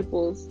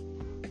disciples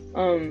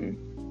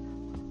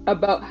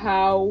about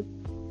how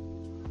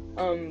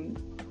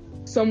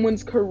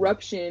someone's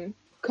corruption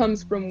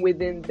comes from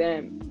within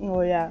them.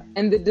 Oh yeah.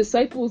 And the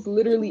disciples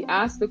literally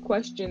asked the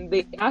question.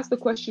 They asked the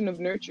question of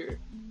nurture.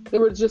 They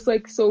were just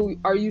like, so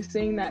are you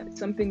saying that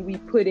something we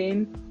put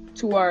in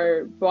to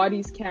our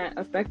bodies can't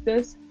affect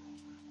us?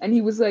 And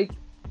he was like,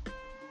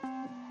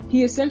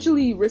 he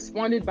essentially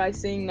responded by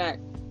saying that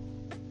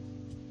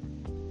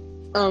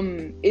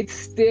it's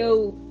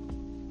still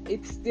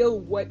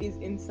what is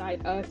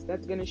inside us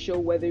that's going to show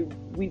whether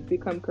we've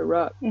become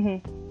corrupt.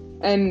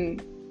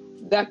 And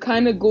that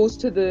kind of goes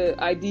to the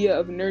idea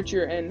of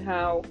nurture and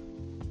how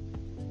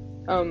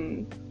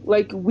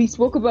like we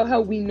spoke about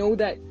how we know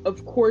that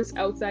of course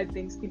outside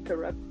things can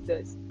corrupt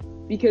us,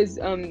 because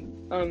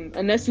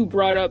Anesu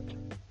brought up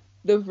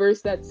the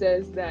verse that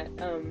says that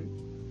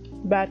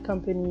bad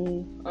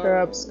company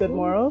corrupts good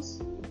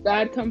morals.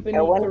 Bad company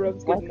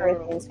corrupts good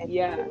morals.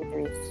 Yeah.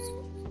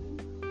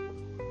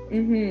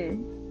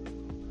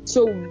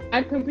 So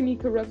bad company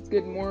corrupts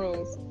good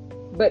morals,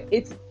 but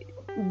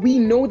we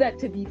know that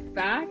to be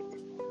fact,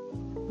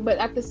 but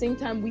at the same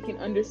time we can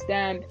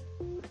understand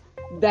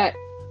that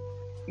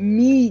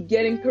me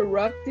getting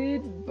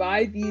corrupted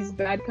by these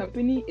bad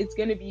company, it's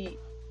gonna be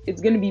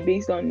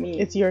based on me.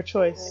 It's your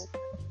choice.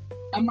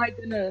 Am I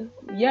gonna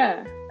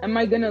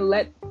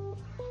let,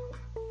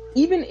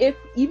 even if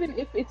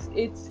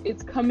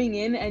it's coming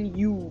in and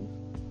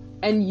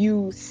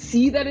you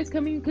see that it's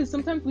coming, because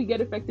sometimes we get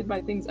affected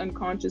by things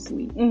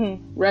unconsciously,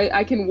 right?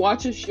 I can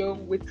watch a show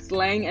with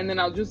slang and then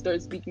I'll just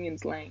start speaking in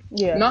slang.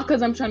 Yeah. Not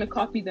because I'm trying to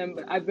copy them,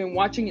 but I've been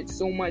watching it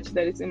so much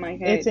that it's in my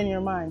head. It's in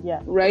your mind,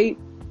 yeah. Right?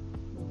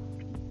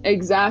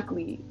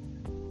 Exactly.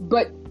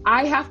 But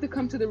I have to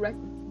come to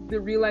the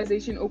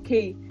realization,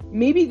 okay,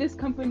 maybe this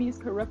company is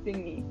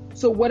corrupting me.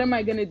 So what am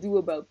I going to do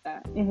about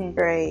that?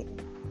 Right.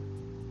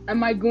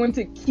 Am I going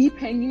to keep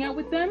hanging out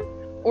with them?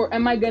 Or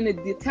am I going to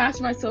detach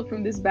myself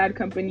from this bad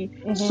company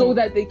so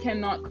that they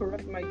cannot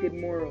corrupt my good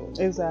morals?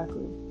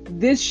 Exactly.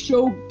 This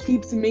show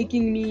keeps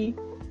making me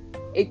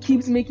sin. It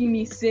keeps making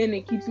me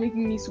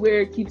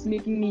swear. It keeps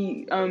making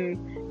me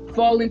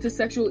fall into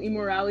sexual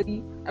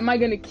immorality. Am I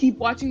going to keep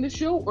watching the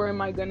show or am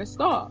I going to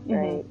stop?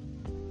 Right.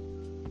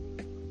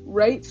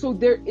 Right? So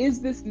there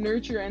is this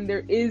nurture and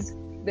there is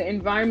the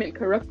environment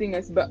corrupting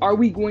us, but are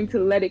we going to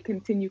let it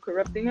continue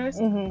corrupting us,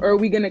 or are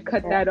we going to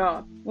cut that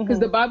off? Because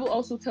the Bible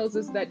also tells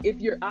us that if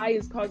your eye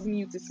is causing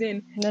you to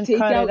sin, take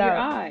out your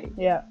eye.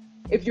 Yeah.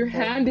 If your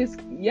hand is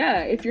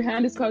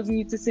causing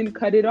you to sin,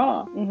 cut it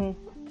off.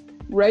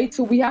 Right?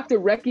 So we have to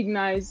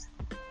recognize,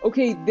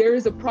 okay, there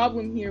is a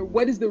problem here.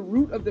 What is the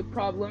root of the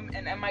problem?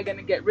 And am I going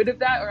to get rid of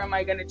that, or am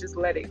I going to just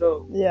let it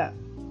go? Yeah.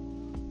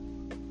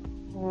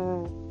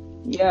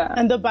 Yeah.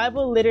 And the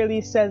Bible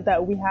literally says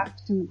that we have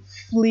to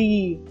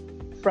flee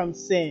from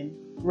sin,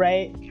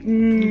 right?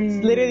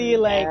 It's literally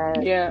like,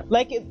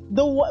 like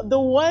the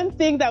one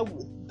thing that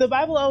the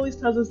Bible always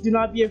tells us, do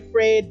not be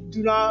afraid,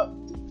 do not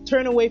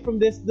turn away from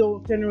this,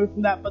 don't turn away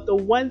from that. But the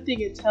one thing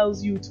it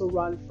tells you to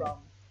run from,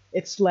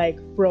 it's like,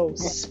 bro,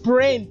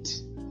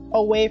 sprint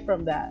away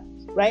from that,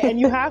 right? And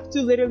you have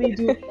to literally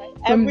do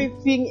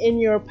everything in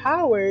your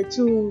power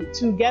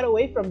to get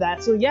away from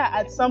that. So yeah,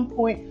 at some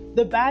point,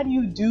 the bad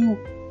you do,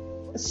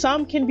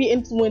 some can be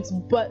influenced,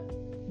 but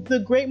the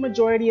great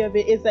majority of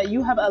it is that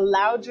you have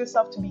allowed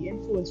yourself to be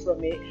influenced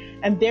from it,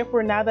 and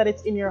therefore now that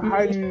it's in your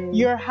heart,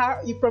 your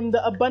heart, from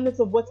the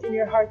abundance of what's in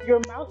your heart, your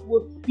mouth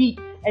will speak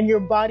and your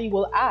body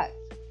will act.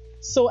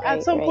 So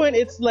at some point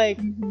it's like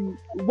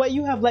what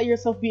you have let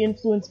yourself be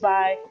influenced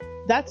by,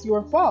 that's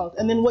your fault,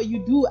 and then what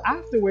you do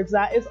afterwards,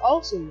 that is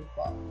also your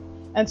fault.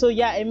 And so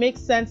yeah, it makes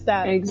sense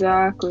that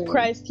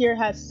Christ here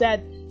has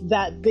said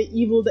that the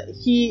evil that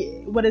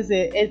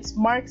it's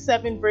Mark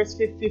 7 verse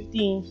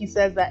 15, he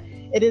says that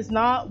it is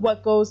not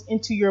what goes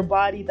into your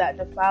body that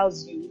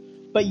defiles you,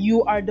 but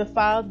you are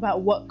defiled by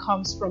what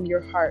comes from your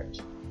heart.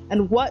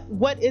 And what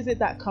is it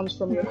that comes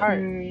from your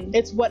heart?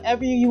 It's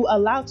whatever you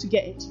allow to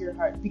get into your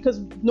heart, because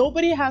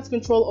nobody has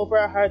control over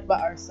our heart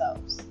but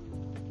ourselves,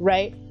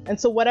 right? And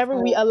so whatever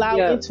we allow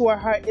into our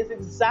heart is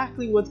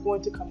exactly what's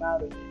going to come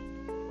out of it.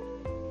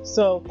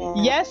 So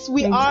yes,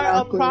 we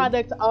are a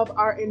product of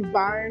our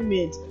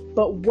environment,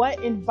 but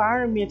what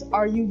environment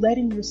are you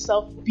letting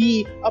yourself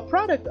be a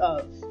product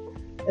of,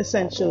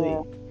 essentially?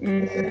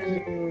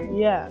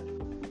 Yeah.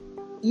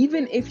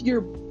 Even if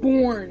you're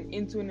born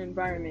into an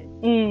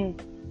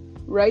environment,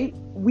 right?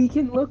 We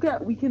can look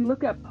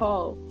at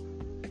Paul.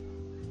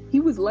 He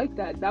was like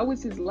that. That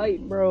was his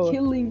life. Bro.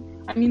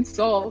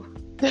 Saul.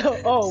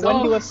 Saul. When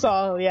he was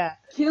Saul, yeah.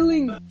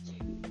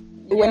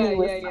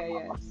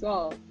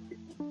 Saul.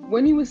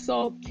 When he was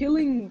Saul,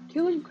 killing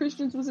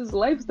Christians was his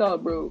lifestyle,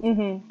 bro.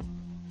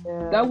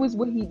 Yeah. That was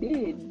what he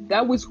did.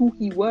 That was who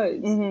he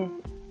was.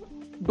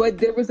 But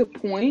there was a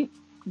point,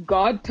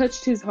 God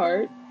touched his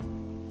heart,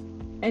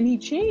 and he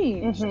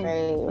changed.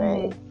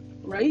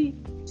 Right?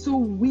 So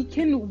we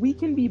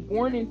can be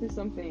born into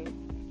something.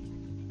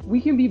 We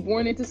can be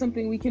born into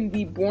something. We can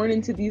be born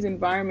into these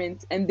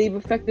environments, and they've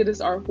affected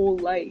us our whole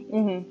life.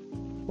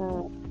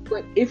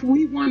 But if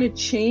we want to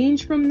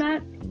change from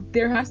that,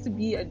 there has to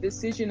be a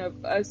decision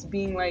of us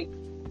being like,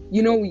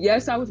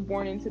 yes, I was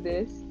born into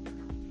this,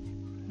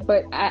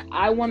 but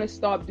I want to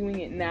stop doing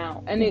it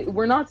now. And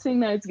we're not saying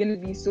that it's going to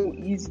be so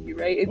easy,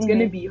 right? It's going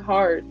to be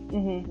hard,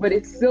 but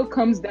it still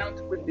comes down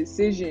to a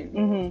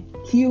decision.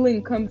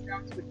 Healing comes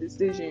down to a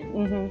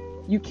decision.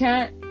 You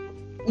can't,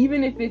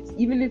 even if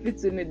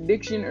it's an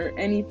addiction or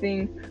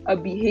anything, a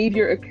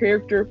behavior, a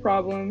character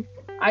problem.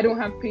 I don't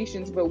have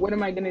patience, but what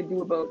am I going to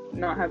do about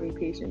not having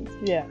patience?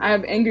 Yeah. I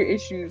have anger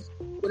issues.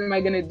 What am I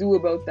going to do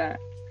about that?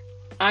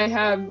 I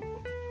have,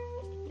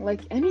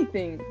 like,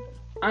 anything.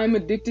 I'm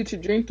addicted to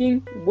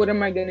drinking. What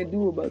am I going to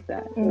do about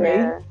that?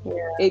 Right? Yeah.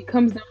 It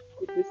comes down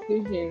to a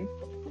decision.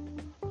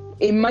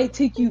 It might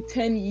take you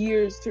 10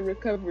 years to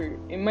recover.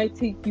 It might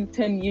take you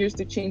 10 years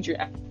to change your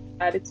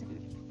attitude.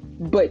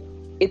 But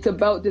it's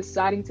about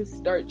deciding to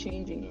start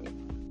changing it.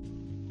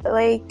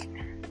 Like,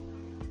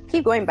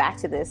 keep going back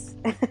to this.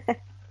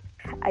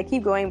 I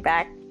keep going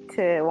back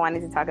to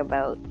wanting to talk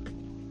about,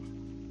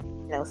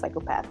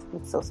 psychopaths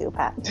and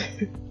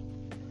sociopaths.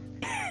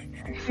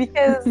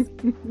 Because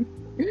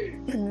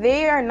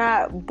they are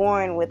not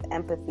born with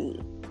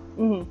empathy.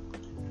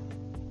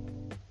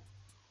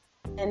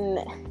 And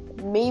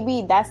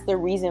maybe that's the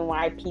reason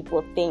why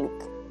people think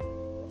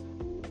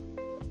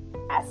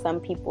that some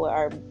people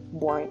are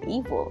born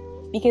evil.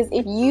 Because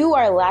if you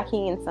are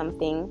lacking in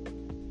something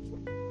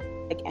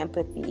like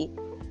empathy,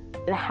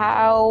 then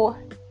how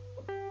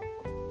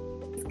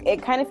it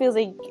kind of feels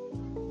like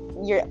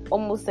you're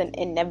almost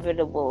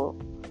inevitably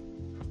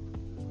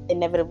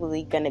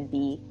gonna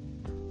be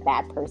a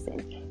bad person.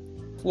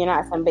 You're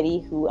not somebody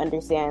who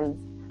understands,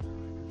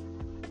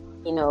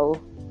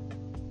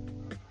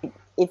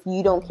 if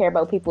you don't care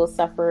about people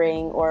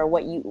suffering or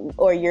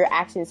or your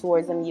actions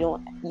towards them, you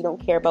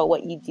don't care about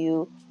what you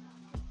do.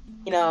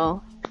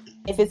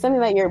 If it's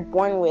something that you're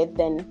born with,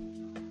 then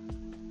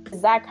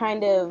does that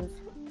kind of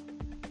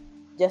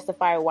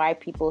justify why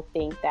people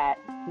think that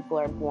people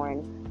are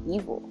born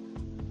evil?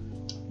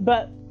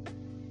 But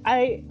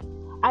I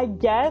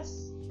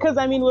guess, because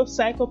with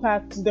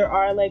psychopaths, there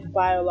are like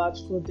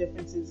biological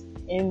differences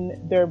in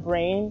their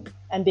brain,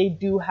 and they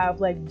do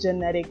have like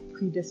genetic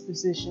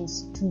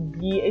predispositions to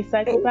be a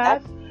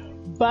psychopath.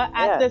 But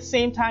at the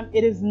same time,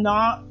 it is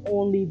not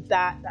only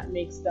that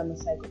makes them a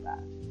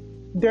psychopath.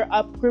 Their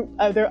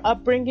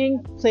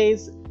upbringing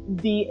plays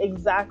the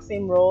exact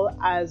same role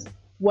as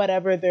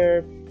whatever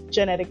their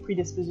genetic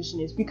predisposition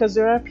is, because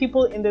there are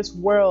people in this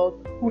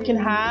world who can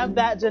have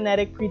that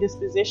genetic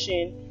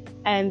predisposition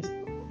and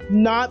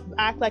not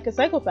act like a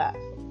psychopath,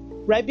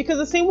 right? Because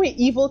the same way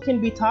evil can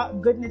be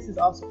taught, goodness is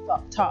also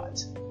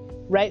taught,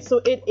 right? So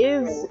it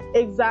is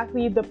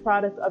exactly the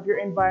product of your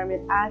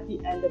environment at the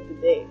end of the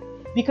day.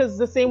 Because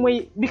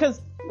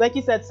like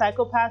you said,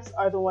 psychopaths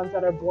are the ones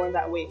that are born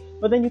that way,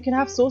 but then you can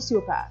have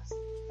sociopaths,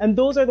 and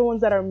those are the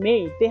ones that are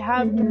made. They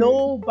have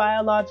no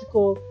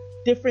biological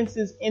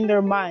differences in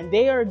their mind.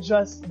 They are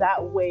just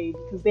that way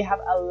because they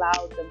have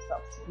allowed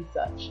themselves to be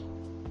such.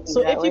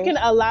 So if you can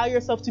allow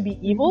yourself to be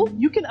evil,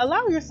 you can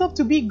allow yourself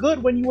to be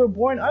good when you were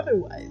born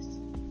otherwise.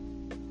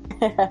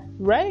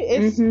 Right?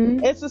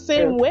 It's the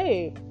same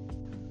way.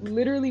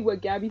 Literally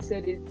what Gabby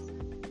said is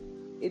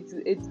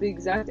it's the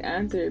exact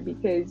answer,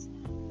 because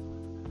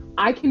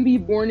I can be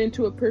born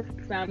into a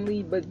perfect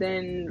family, but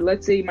then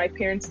let's say my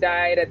parents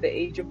died at the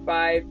age of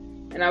 5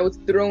 and I was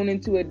thrown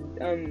into a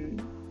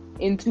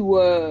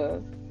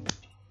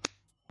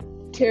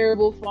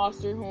terrible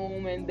foster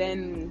home, and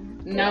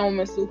then now I'm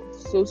a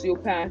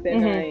sociopath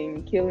and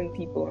I'm killing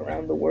people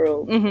around the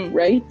world,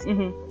 right?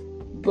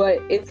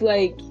 But it's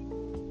like,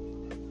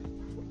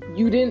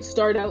 you didn't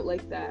start out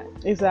like that.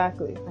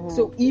 Exactly.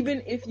 So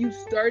even if you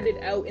started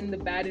out in the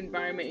bad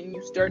environment and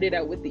you started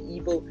out with the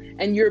evil,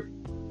 and your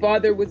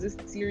father was a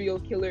serial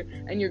killer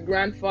and your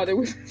grandfather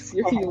was a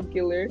serial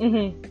killer,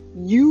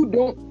 you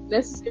don't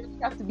necessarily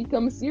have to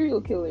become a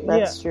serial killer.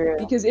 That's true.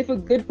 Because if a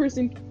good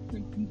person can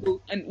become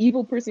evil, an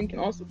evil person can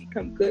also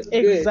become good.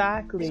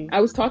 Exactly.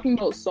 I was talking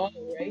about Saul,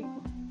 right?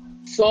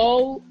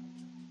 Saul,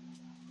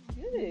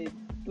 good.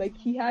 Like,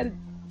 he had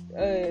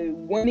a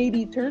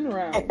 180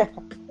 turnaround.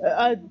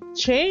 A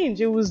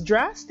change. It was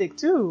drastic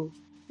too.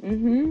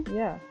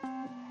 Yeah.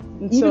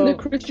 And even the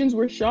Christians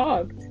were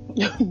shocked.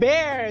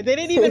 They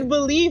didn't even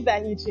believe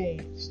that he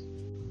changed.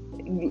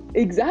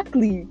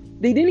 Exactly.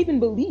 They didn't even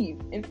believe,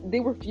 and they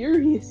were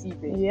furious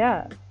even.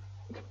 Yeah.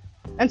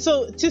 And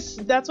so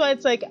that's why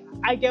it's like,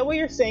 I get what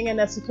you're saying, and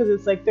that's because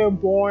it's like they're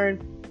born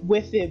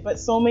with it, but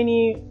so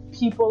many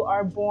people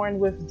are born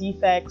with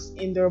defects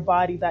in their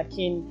body that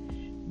can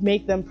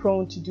make them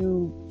prone to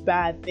do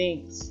bad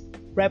things,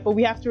 right? But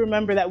we have to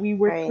remember that we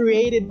were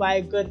created by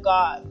a good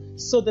God,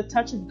 so the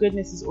touch of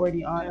goodness is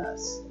already on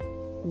us,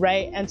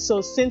 right? And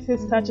so since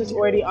his touch is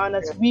already on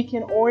us, we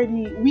can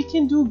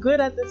do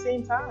good at the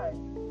same time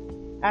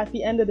at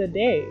the end of the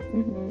day.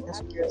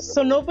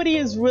 So nobody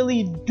is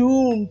really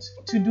doomed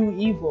to do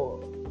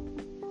evil.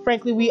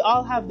 Frankly, we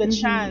all have the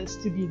chance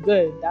to be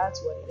good.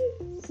 That's what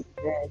it is.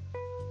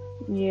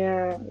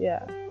 Yeah.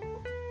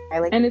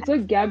 And it's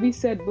like Gabby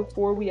said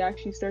before we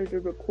actually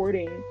started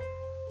recording.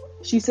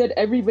 She said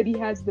everybody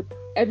has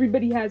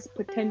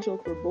potential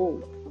for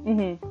both.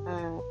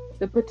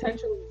 The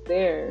potential is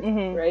there,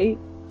 right?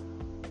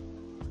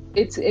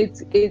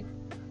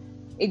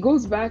 It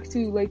goes back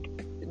to, like,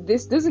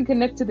 this doesn't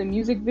connect to the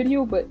music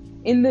video, but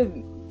in the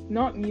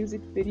not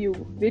music video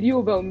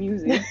about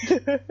music,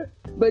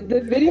 but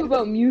the video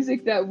about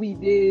music that we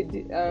did,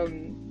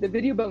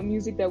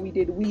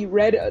 we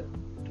read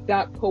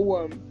that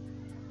poem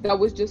that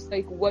was just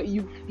like, what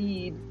you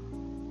feed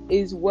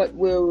is what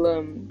will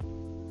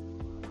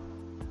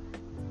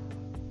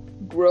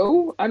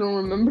grow. I don't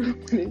remember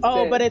what it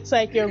said. But it's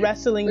like you're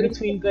wrestling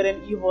between good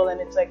and evil,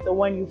 and it's like the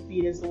one you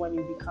feed is the one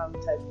you become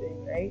type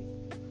thing, right?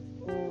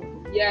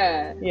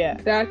 Yeah,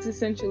 that's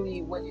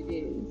essentially what it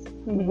is.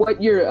 What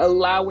you're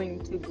allowing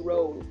to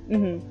grow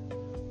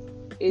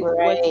is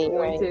what's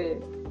going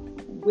to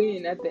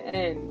win at the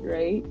end,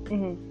 right?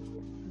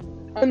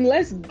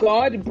 Unless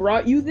God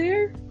brought you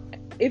there,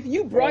 if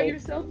you brought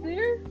yourself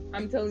there,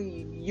 I'm telling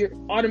you, you're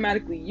a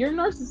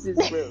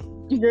narcissist, bro.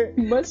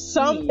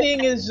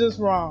 Something is just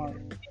wrong.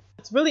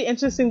 It's really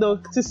interesting though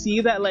to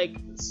see that, like,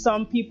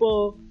 some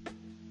people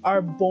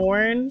are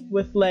born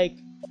with, like,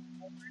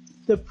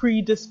 the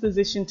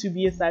predisposition to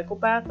be a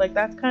psychopath. Like,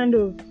 that's kind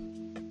of,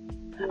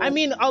 I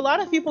mean, a lot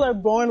of people are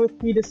born with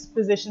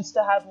predispositions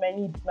to have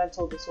many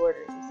mental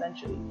disorders,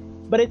 essentially.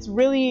 But it's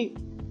really,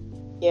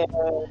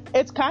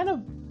 it's kind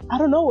of, I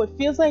don't know, it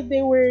feels like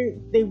they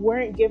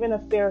weren't given a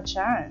fair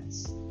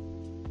chance.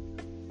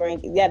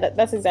 Yeah,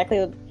 that's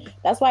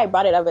why I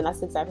brought it up, and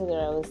that's exactly what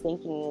I was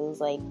thinking. It was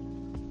like,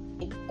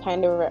 they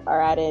kind of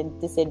are at a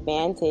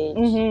disadvantage.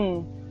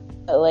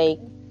 But, like,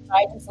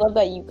 I just love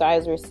that you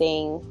guys were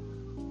saying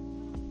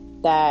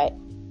that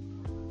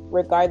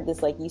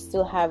regardless, like, you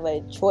still have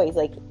a choice.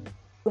 Like,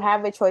 you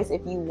have a choice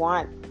if you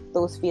want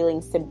those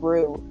feelings to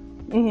brew,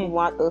 if you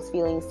want those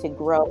feelings to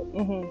grow.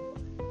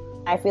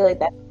 I feel like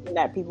that's something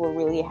that people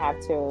really have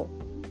to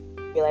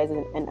realize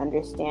and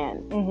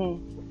understand.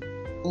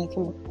 You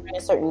can be in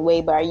a certain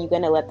way, but are you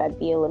going to let that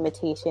be a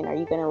limitation? Are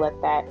you going to let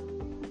that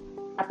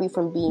stop you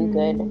from being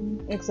good?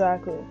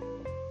 Exactly.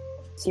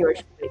 It's your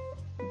choice.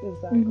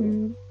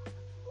 Exactly.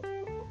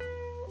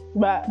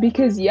 But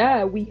because we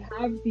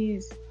have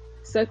these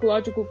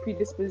psychological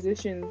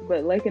predispositions,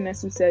 but like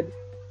Anesu said,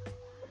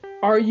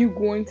 are you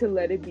going to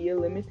let it be a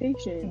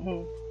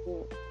limitation?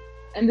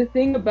 And the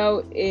thing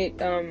about it,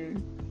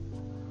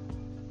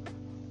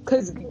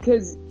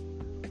 because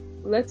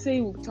let's say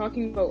we're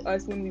talking about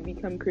us when we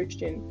become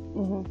Christian,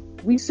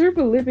 we serve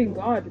a living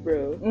God,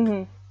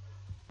 bro.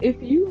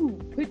 If you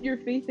put your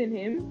faith in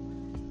him,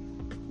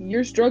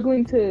 you're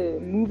struggling to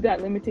move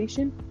that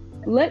limitation,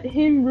 let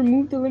him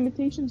remove the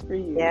limitations for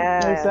you.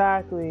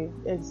 Exactly.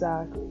 It's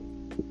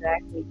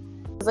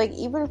like,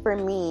 even for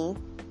me,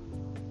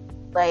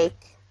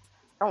 like,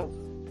 I don't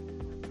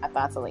have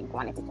thoughts of, like,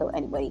 wanting to kill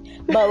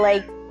anybody, but,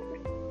 like,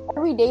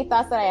 everyday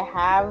thoughts that I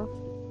have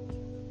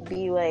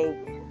be like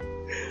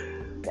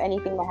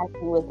anything that has to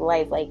do with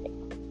life, like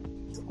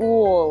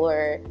school,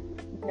 or,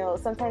 you know,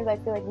 sometimes I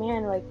feel like,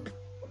 man, like,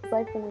 is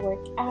life gonna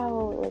work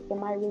out? Like,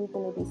 am I really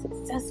gonna be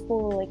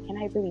successful? Like, can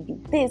I really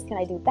do this? Can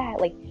I do that?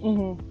 Like,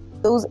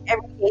 those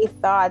everyday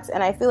thoughts.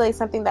 And I feel like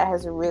something that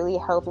has really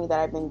helped me that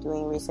I've been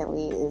doing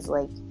recently is,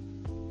 like,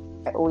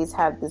 I always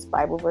have this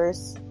Bible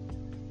verse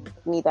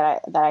with me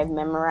that I've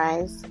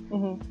memorized.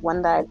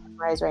 One that I've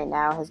memorized right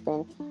now has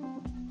been,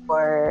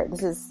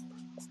 this is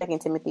 2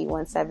 Timothy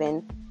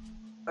 1:7.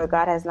 For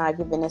God has not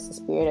given us a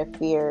spirit of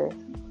fear,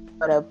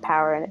 but of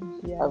power and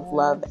of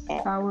love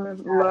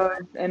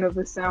and of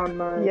a sound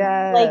mind.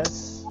 Like,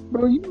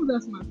 bro, you know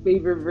that's my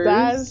favorite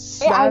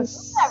verse. I love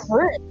that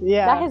verse.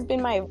 That has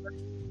been my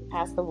verse the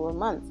past couple of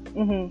months.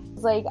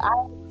 It's like,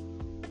 I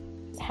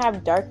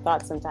have dark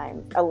thoughts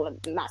sometimes.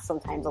 Not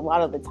sometimes, a lot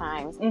of the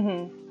times.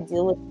 I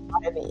deal with a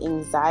lot of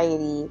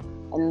anxiety,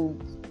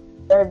 and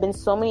there have been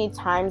so many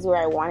times where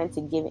I wanted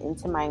to give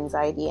into my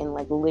anxiety and,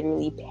 like,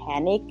 literally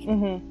panic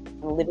and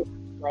literally,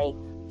 like,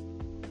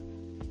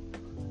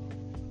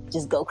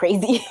 just go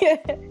crazy.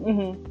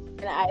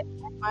 And I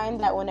find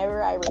that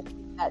whenever I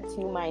repeat that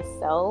to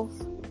myself,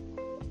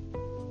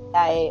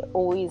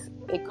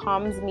 it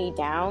calms me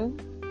down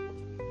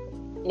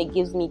and it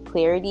gives me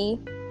clarity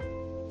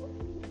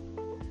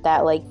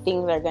that, like,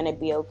 things are gonna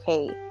be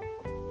okay.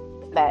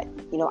 That,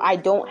 you know, I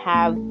don't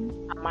have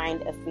a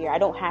mind of fear. I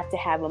don't have to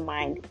have a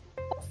mind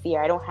of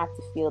fear. I don't have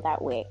to feel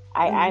that way.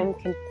 I'm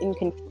in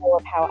control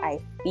of how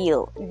I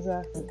feel.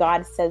 Exactly.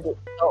 God says it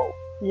so.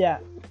 Yeah.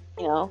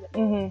 You know?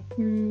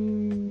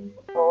 Mm-hmm.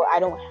 So I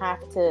don't have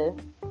to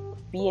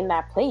be in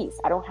that place.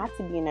 I don't have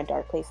to be in a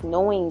dark place.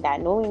 Knowing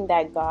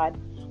that God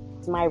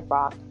is my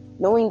rock,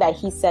 knowing that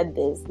He said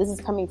this is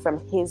coming from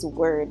His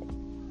word.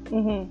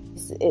 Mm-hmm.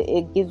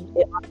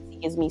 It honestly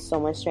gives me so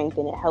much strength,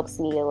 and it helps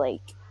me to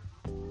like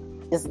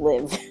just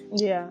live.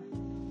 Yeah.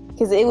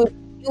 Because it would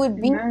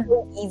be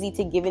so easy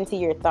to give into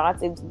your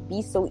thoughts. It would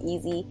be so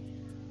easy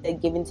to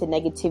give into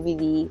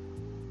negativity,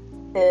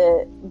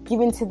 to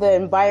give into the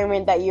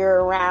environment that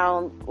you're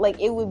around. Like,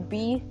 it would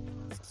be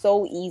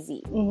so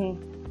easy.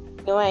 Mm-hmm.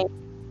 You know what I mean?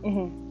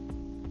 Mm-hmm.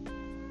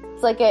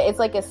 It's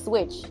like a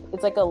switch.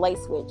 It's like a light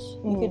switch.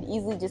 Mm-hmm. You could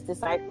easily just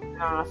decide to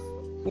turn off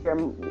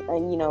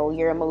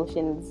your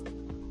emotions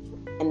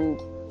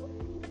and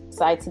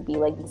decide to be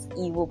like this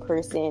evil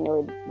person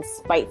or this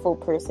spiteful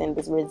person,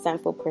 this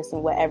resentful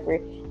person, whatever.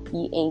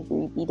 Be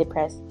angry, be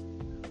depressed,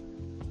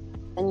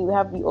 and you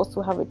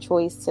also have a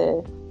choice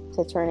to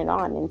turn it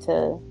on and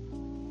to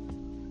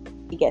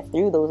get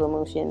through those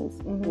emotions.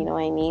 Mm-hmm. You know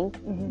what I mean?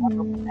 Mm-hmm. I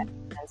don't know if that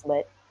makes sense,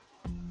 but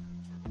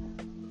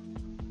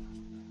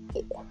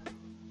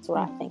that's what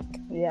I think.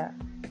 Yeah.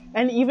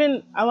 And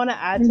even I want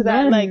to add to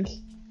that, like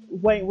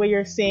what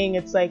you're saying,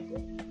 it's like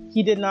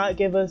He did not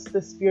give us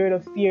the spirit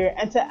of fear.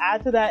 And to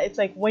add to that, it's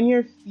like when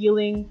you're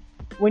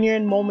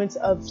in moments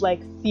of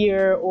like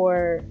fear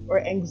or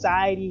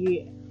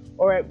anxiety,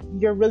 or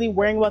you're really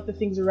worrying about the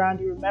things around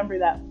you, remember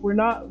that we're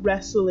not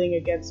wrestling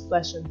against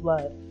flesh and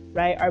blood,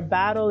 right? Our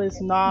battle is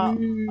not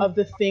of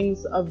the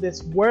things of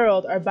this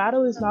world. Our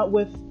battle is not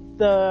with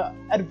the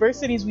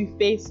adversities we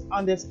face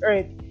on this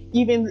earth,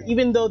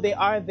 even though they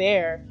are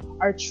there.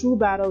 Our true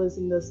battle is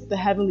in the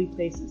heavenly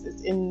places.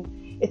 It's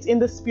in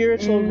the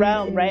spiritual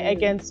realm, right?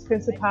 Against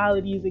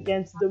principalities,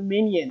 against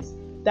dominions.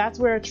 That's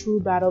where our true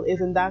battle is.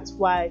 And that's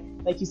why,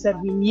 like you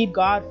said, we need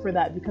God for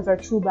that, because our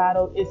true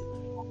battle is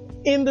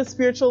in the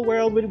spiritual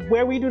world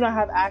where we do not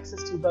have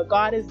access to, but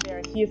God is there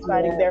and He is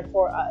fighting there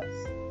for us,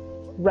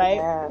 right?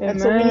 Yeah.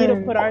 And so we need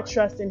to put our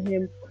trust in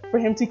Him, for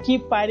Him to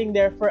keep fighting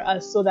there for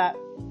us, so that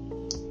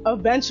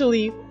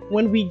eventually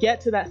when we get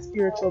to that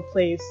spiritual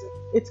place,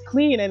 it's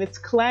clean and it's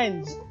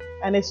cleansed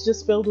and it's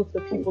just filled with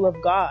the people of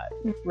God,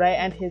 right?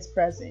 And His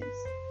presence.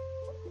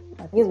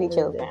 That gives me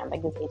chills, man.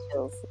 That gives me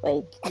chills.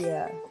 Like,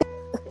 yeah.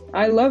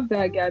 I love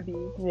that, Gabby.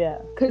 Yeah.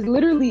 Because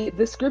literally,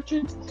 the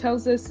scripture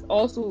tells us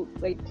also,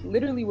 like,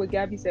 literally what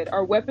Gabby said,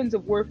 our weapons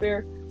of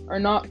warfare are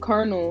not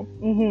carnal,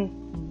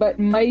 but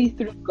mighty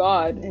through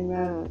God.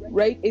 Amen.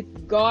 Right? It's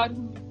God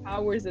who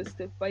empowers us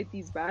to fight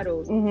these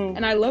battles.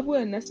 And I love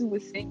what Anesu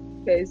was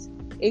saying, because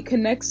it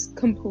connects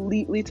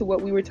completely to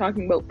what we were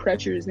talking about,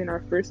 pressures in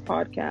our first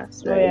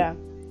podcast, right? Oh, yeah.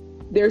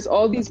 There's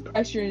all these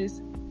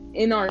pressures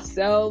in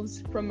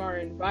ourselves from our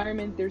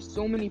environment. There's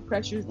so many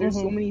pressures. There's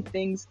so many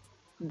things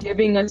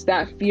giving us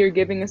that fear,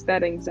 giving us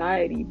that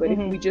anxiety. But if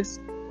we just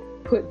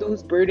put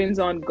those burdens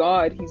on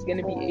God, He's going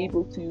to be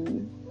able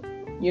to,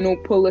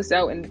 pull us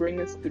out and bring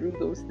us through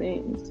those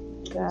things.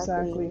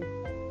 Exactly.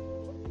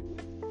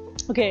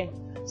 Okay,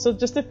 so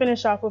just to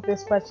finish off with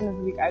this question of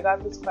the week, I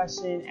got this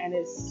question, and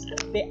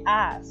they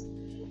asked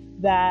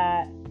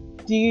that,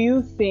 do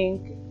you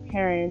think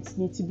parents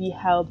need to be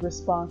held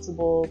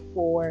responsible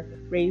for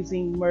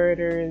raising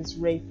murderers,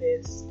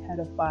 rapists,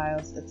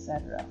 pedophiles,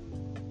 etc.?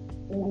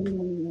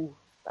 Ooh,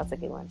 that's a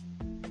good one.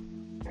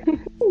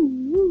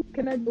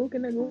 Can I go?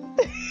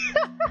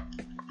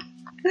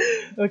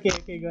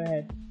 Okay, go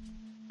ahead.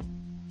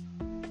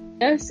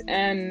 Yes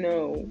and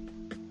no.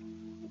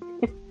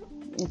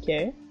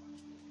 Okay.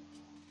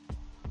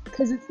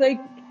 Because it's like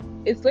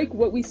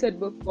what we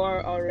said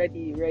before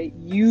already, right?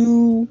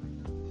 You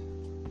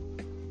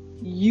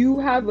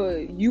have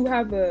a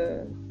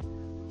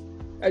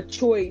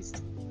choice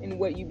in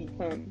what you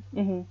become.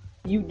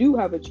 You do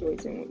have a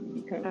choice in what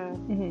you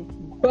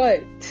become.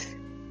 But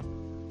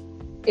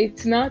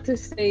it's not to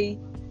say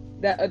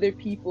that other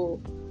people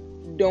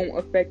don't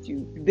affect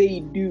you.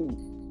 They do.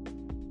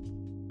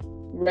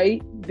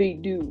 Right? They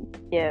do.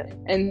 Yeah.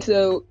 And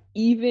so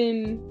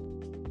even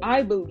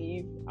I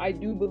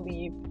do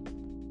believe,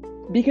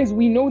 because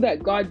we know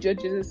that God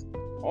judges us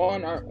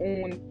on our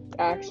own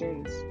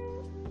actions,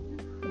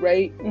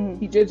 right?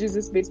 He judges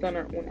us based on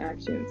our own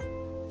actions.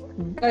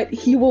 But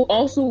He will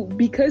also,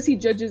 because He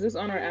judges us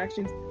on our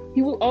actions,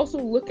 He will also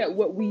look at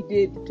what we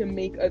did to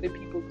make other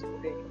people do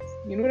things.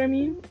 You know what I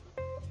mean?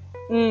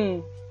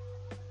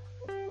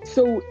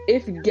 So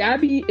if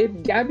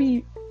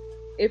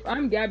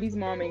I'm Gabby's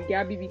mom and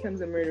Gabby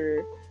becomes a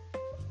murderer,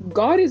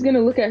 God is going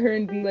to look at her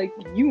and be like,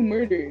 you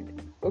murdered.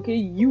 Okay,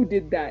 you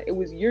did that. It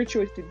was your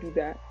choice to do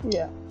that.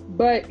 Yeah.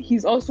 But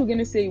He's also going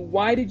to say,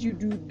 why did you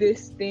do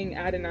this thing,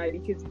 Adonai?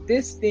 Because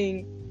this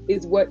thing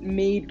is what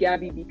made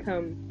Gabby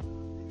become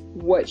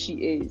what she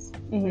is.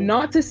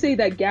 Not to say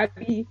that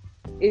Gabby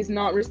is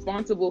not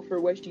responsible for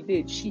what she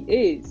did. She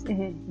is.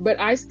 But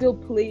I still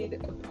played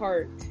a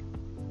part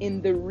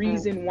in the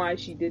reason why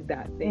she did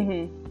that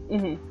thing.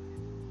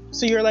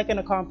 So you're like an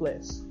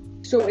accomplice.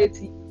 So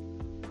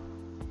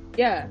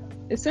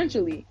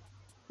essentially,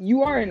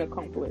 you are an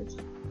accomplice.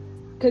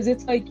 Because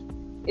it's like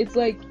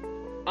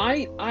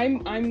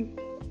I'm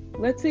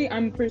let's say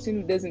I'm a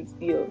person who doesn't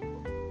steal,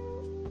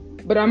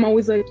 but I'm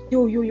always like,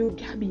 yo,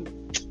 Gabby,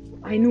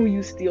 I know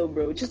you steal,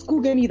 bro. Just go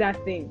get me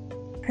that thing.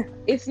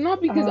 It's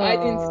not because I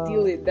didn't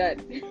steal it that,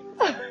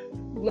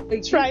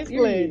 like,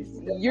 trifling.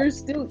 You're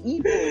still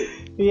evil.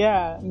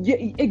 Yeah,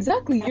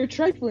 exactly. You're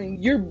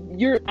trifling.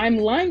 I'm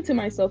lying to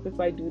myself if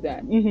I do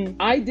that. Mm-hmm.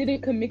 I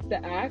didn't commit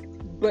the act,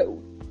 but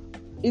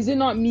is it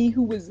not me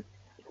who was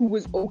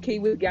okay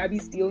with Gabby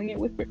stealing it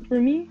for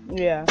me?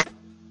 Yeah.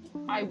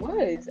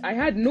 I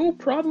had no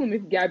problem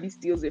if Gabby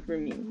steals it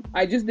from me.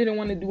 I just didn't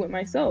want to do it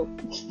myself.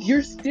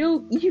 You're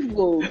still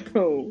evil,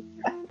 bro.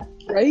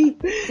 Right?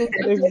 So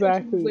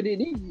exactly what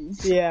it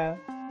is. Yeah.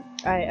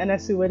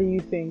 Anesu, what do you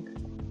think?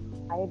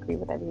 I agree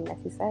with everything that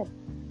you said.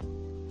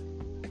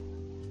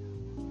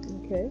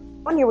 Okay.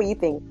 I want to hear what you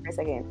think for a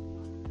second.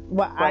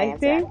 What I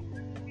think?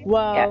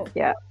 Well,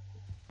 yeah.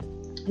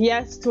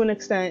 Yes, to an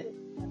extent,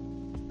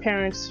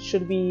 parents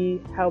should be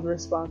held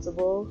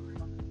responsible,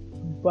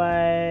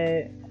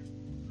 but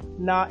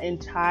not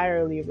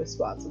entirely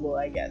responsible,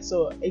 I guess.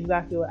 So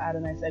exactly what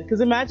Adonai said. Because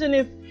imagine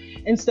if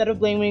instead of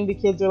blaming the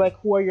kids, they're like,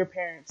 who are your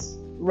parents?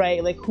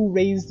 Right? Like, who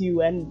raised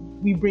you?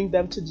 And we bring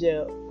them to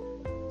jail.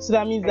 So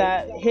that means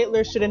that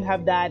Hitler shouldn't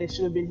have died. It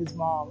should have been his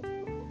mom.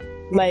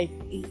 Like,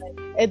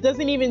 it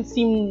doesn't even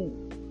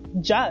seem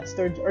just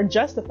or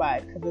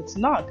justified, because it's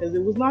not. Because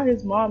it was not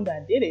his mom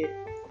that did it.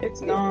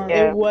 It's not.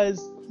 It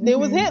was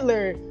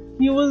Hitler.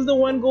 He was the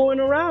one going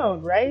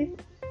around, right?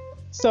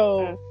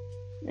 So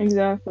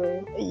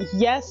exactly.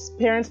 Yes,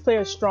 parents play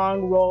a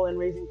strong role in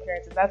raising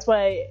parents, and that's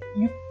why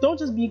you don't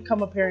just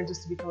become a parent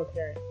just to become a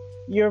parent.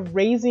 You're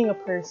raising a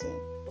person,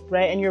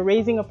 right? And you're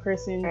raising a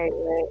person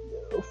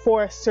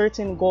for a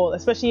certain goal.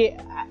 Especially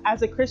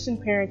as a Christian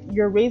parent,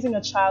 you're raising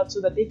a child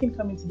so that they can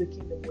come into the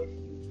kingdom with you,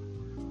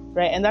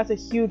 right? And that's a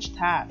huge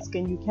task,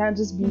 and you can't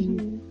just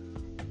be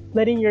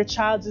letting your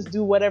child just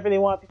do whatever they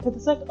want, because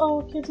it's like,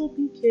 oh, kids will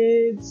be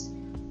kids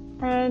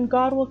and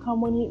God will come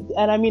when you,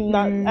 and I mean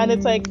not, and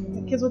it's like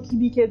kids will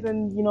be kids,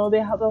 and you know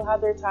they'll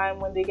have their time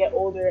when they get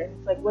older, and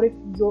it's like, what if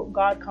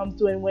God comes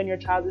to and when your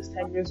child is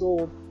 10 years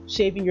old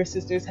shaving your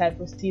sister's head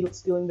for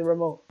stealing the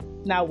remote?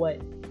 Now what?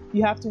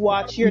 You have to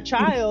watch your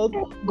child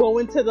go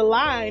into the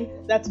line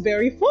that's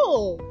very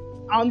full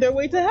on their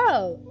way to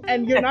hell,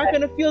 and you're not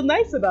going to feel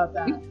nice about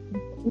that.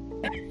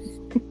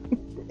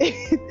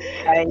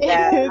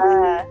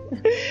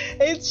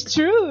 It's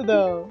true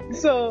though.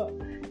 So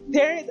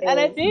parents, and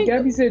I think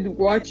Gabby said,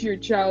 watch your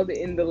child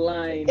in the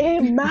line.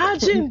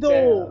 Imagine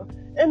though,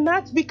 and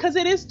that's because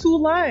it is 2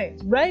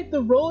 lines, right?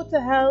 The road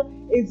to hell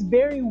is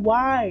very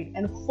wide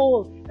and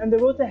full, and the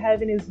road to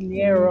heaven is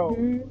narrow.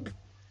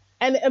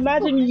 And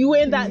imagine you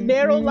in that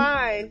narrow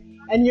line,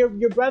 and your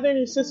brother and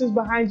your sister's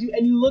behind you,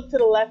 and you look to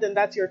the left, and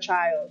that's your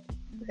child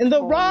in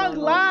the wrong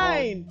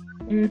line.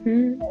 I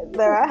mean,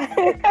 like,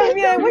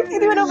 what are you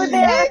doing over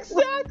there?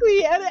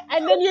 Exactly.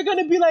 And then you're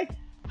gonna be like,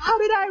 how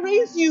did I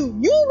raise you?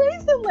 You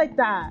raised him like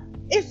that.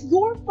 It's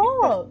your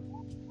fault.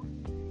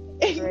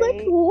 It's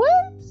like,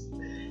 what?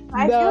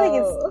 I feel like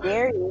it's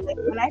scary. Like,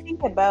 when I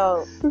think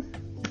about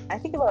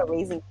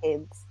raising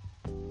kids,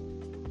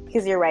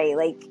 because you're right.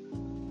 Like,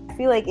 I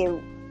feel like the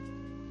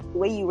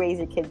way you raise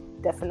your kid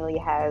definitely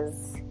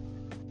has.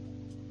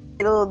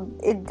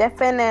 It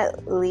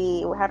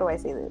definitely. How do I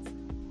say this?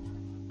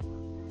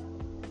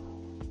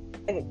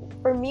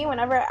 For me,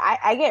 whenever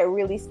I get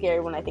really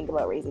scared when I think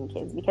about raising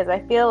kids, because I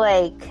feel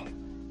like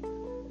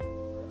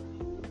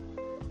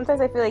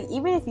sometimes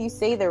even if you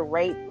say the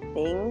right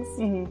things,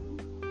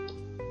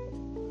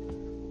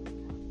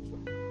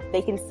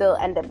 they can still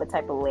end up a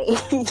type of way.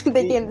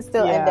 They can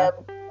still end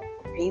up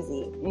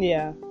crazy.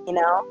 Yeah. You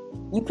know?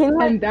 You can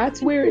and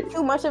that's where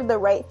too much of the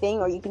right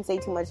thing, or you can say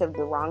too much of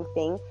the wrong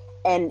thing,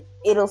 and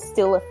it'll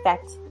still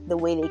affect the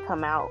way they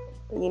come out,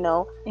 you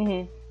know?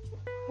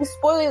 If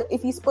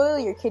you spoil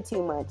your kid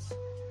too much,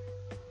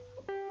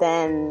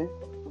 then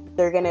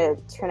they're gonna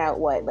turn out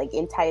like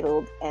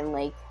entitled and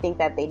like think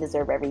that they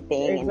deserve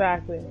everything.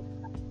 Exactly.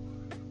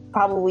 And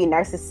probably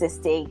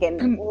narcissistic, and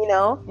you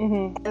know.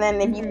 And then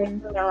if you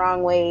make them the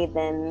wrong way,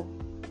 then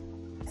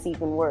it's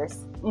even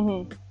worse.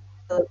 So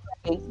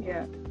it's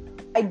like,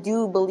 I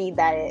do believe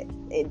that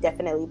it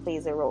definitely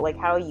plays a role. Like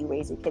how you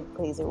raise your kid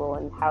plays a role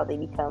in how they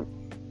become.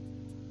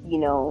 You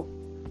know,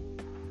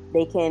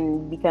 they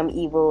can become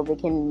evil. They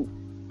can.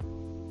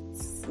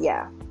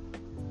 Yeah,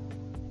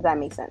 that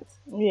makes sense.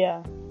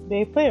 Yeah,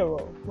 they play a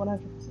role, 100%.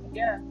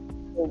 Yeah,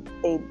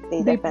 they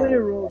play a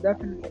role,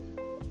 definitely.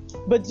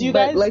 But do you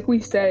guys, like we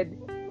said,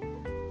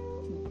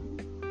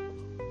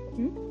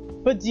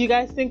 but do you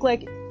guys think,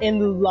 like,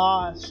 in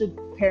law, should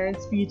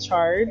parents be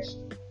charged?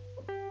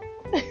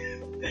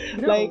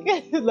 No.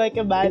 like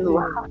imagine.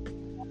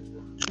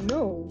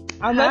 No,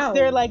 unless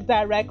they're like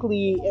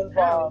directly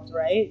involved,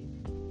 right?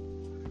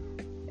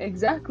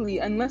 Exactly.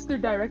 Unless they're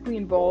directly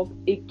involved,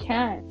 it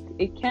can't.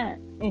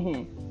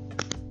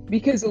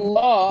 Because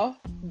law,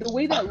 the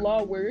way that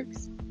law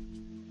works,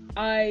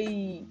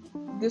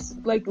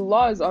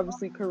 law is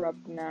obviously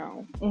corrupt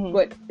now,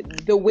 but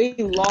the way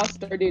law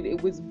started,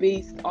 it was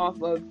based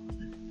off of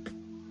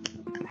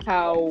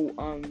how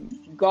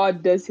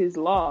God does his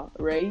law,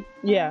 right?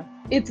 Yeah.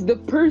 It's the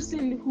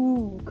person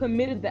who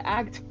committed the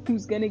act who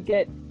needs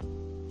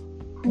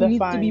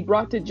to be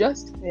brought to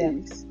justice. Yeah.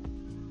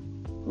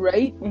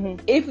 Right?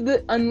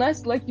 Mm-hmm.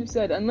 Unless, like you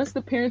said, unless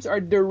the parents are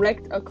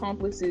direct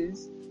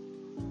accomplices,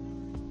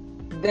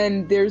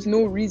 then there's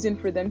no reason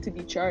for them to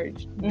be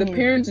charged. Mm-hmm. The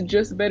parents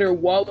just better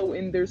wallow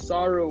in their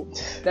sorrow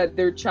that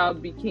their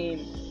child became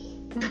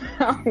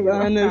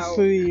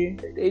honestly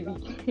they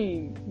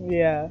became.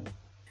 Yeah.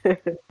 Shout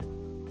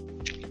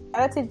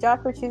out to Josh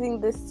for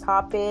choosing this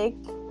topic.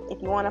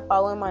 If you want to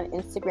follow him on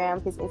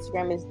Instagram, his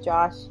Instagram is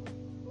Josh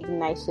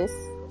Ignatius.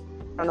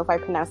 I don't know if I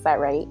pronounced that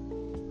right.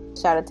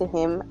 Shout out to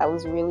him. I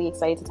was really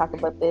excited to talk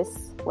about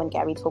this when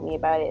Gabby told me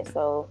about it,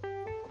 so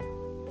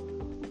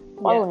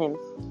follow him.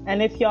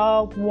 And if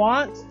y'all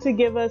want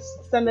to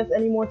send us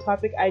any more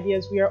topic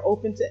ideas, we are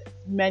open to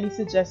many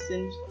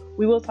suggestions.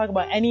 We will talk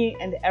about any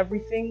and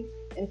everything.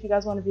 And if you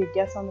guys want to be a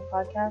guest on the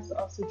podcast,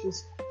 also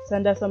just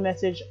send us a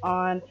message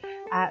on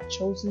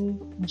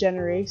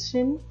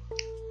 @ChosenGeneration.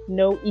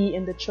 No E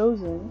in the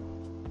Chosen.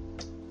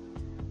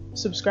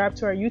 Subscribe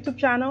to our YouTube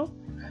channel,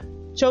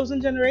 Chosen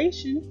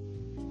Generation,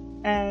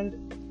 and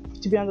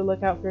to be on the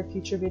lookout for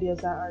future videos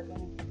that are going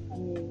to be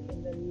coming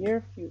in the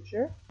near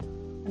future.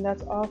 And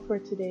that's all for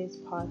today's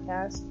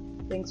podcast.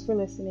 Thanks for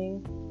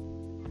listening.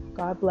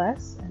 God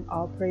bless, and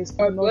all praise to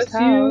the Most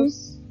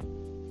House.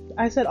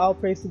 I said all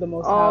praise to the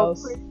Most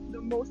House. Praise to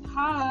the Most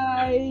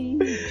High.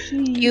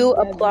 You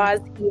applause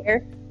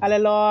here.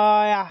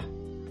 Hallelujah.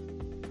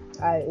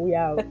 We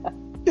out.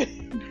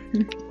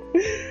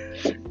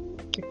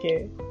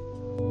 Okay.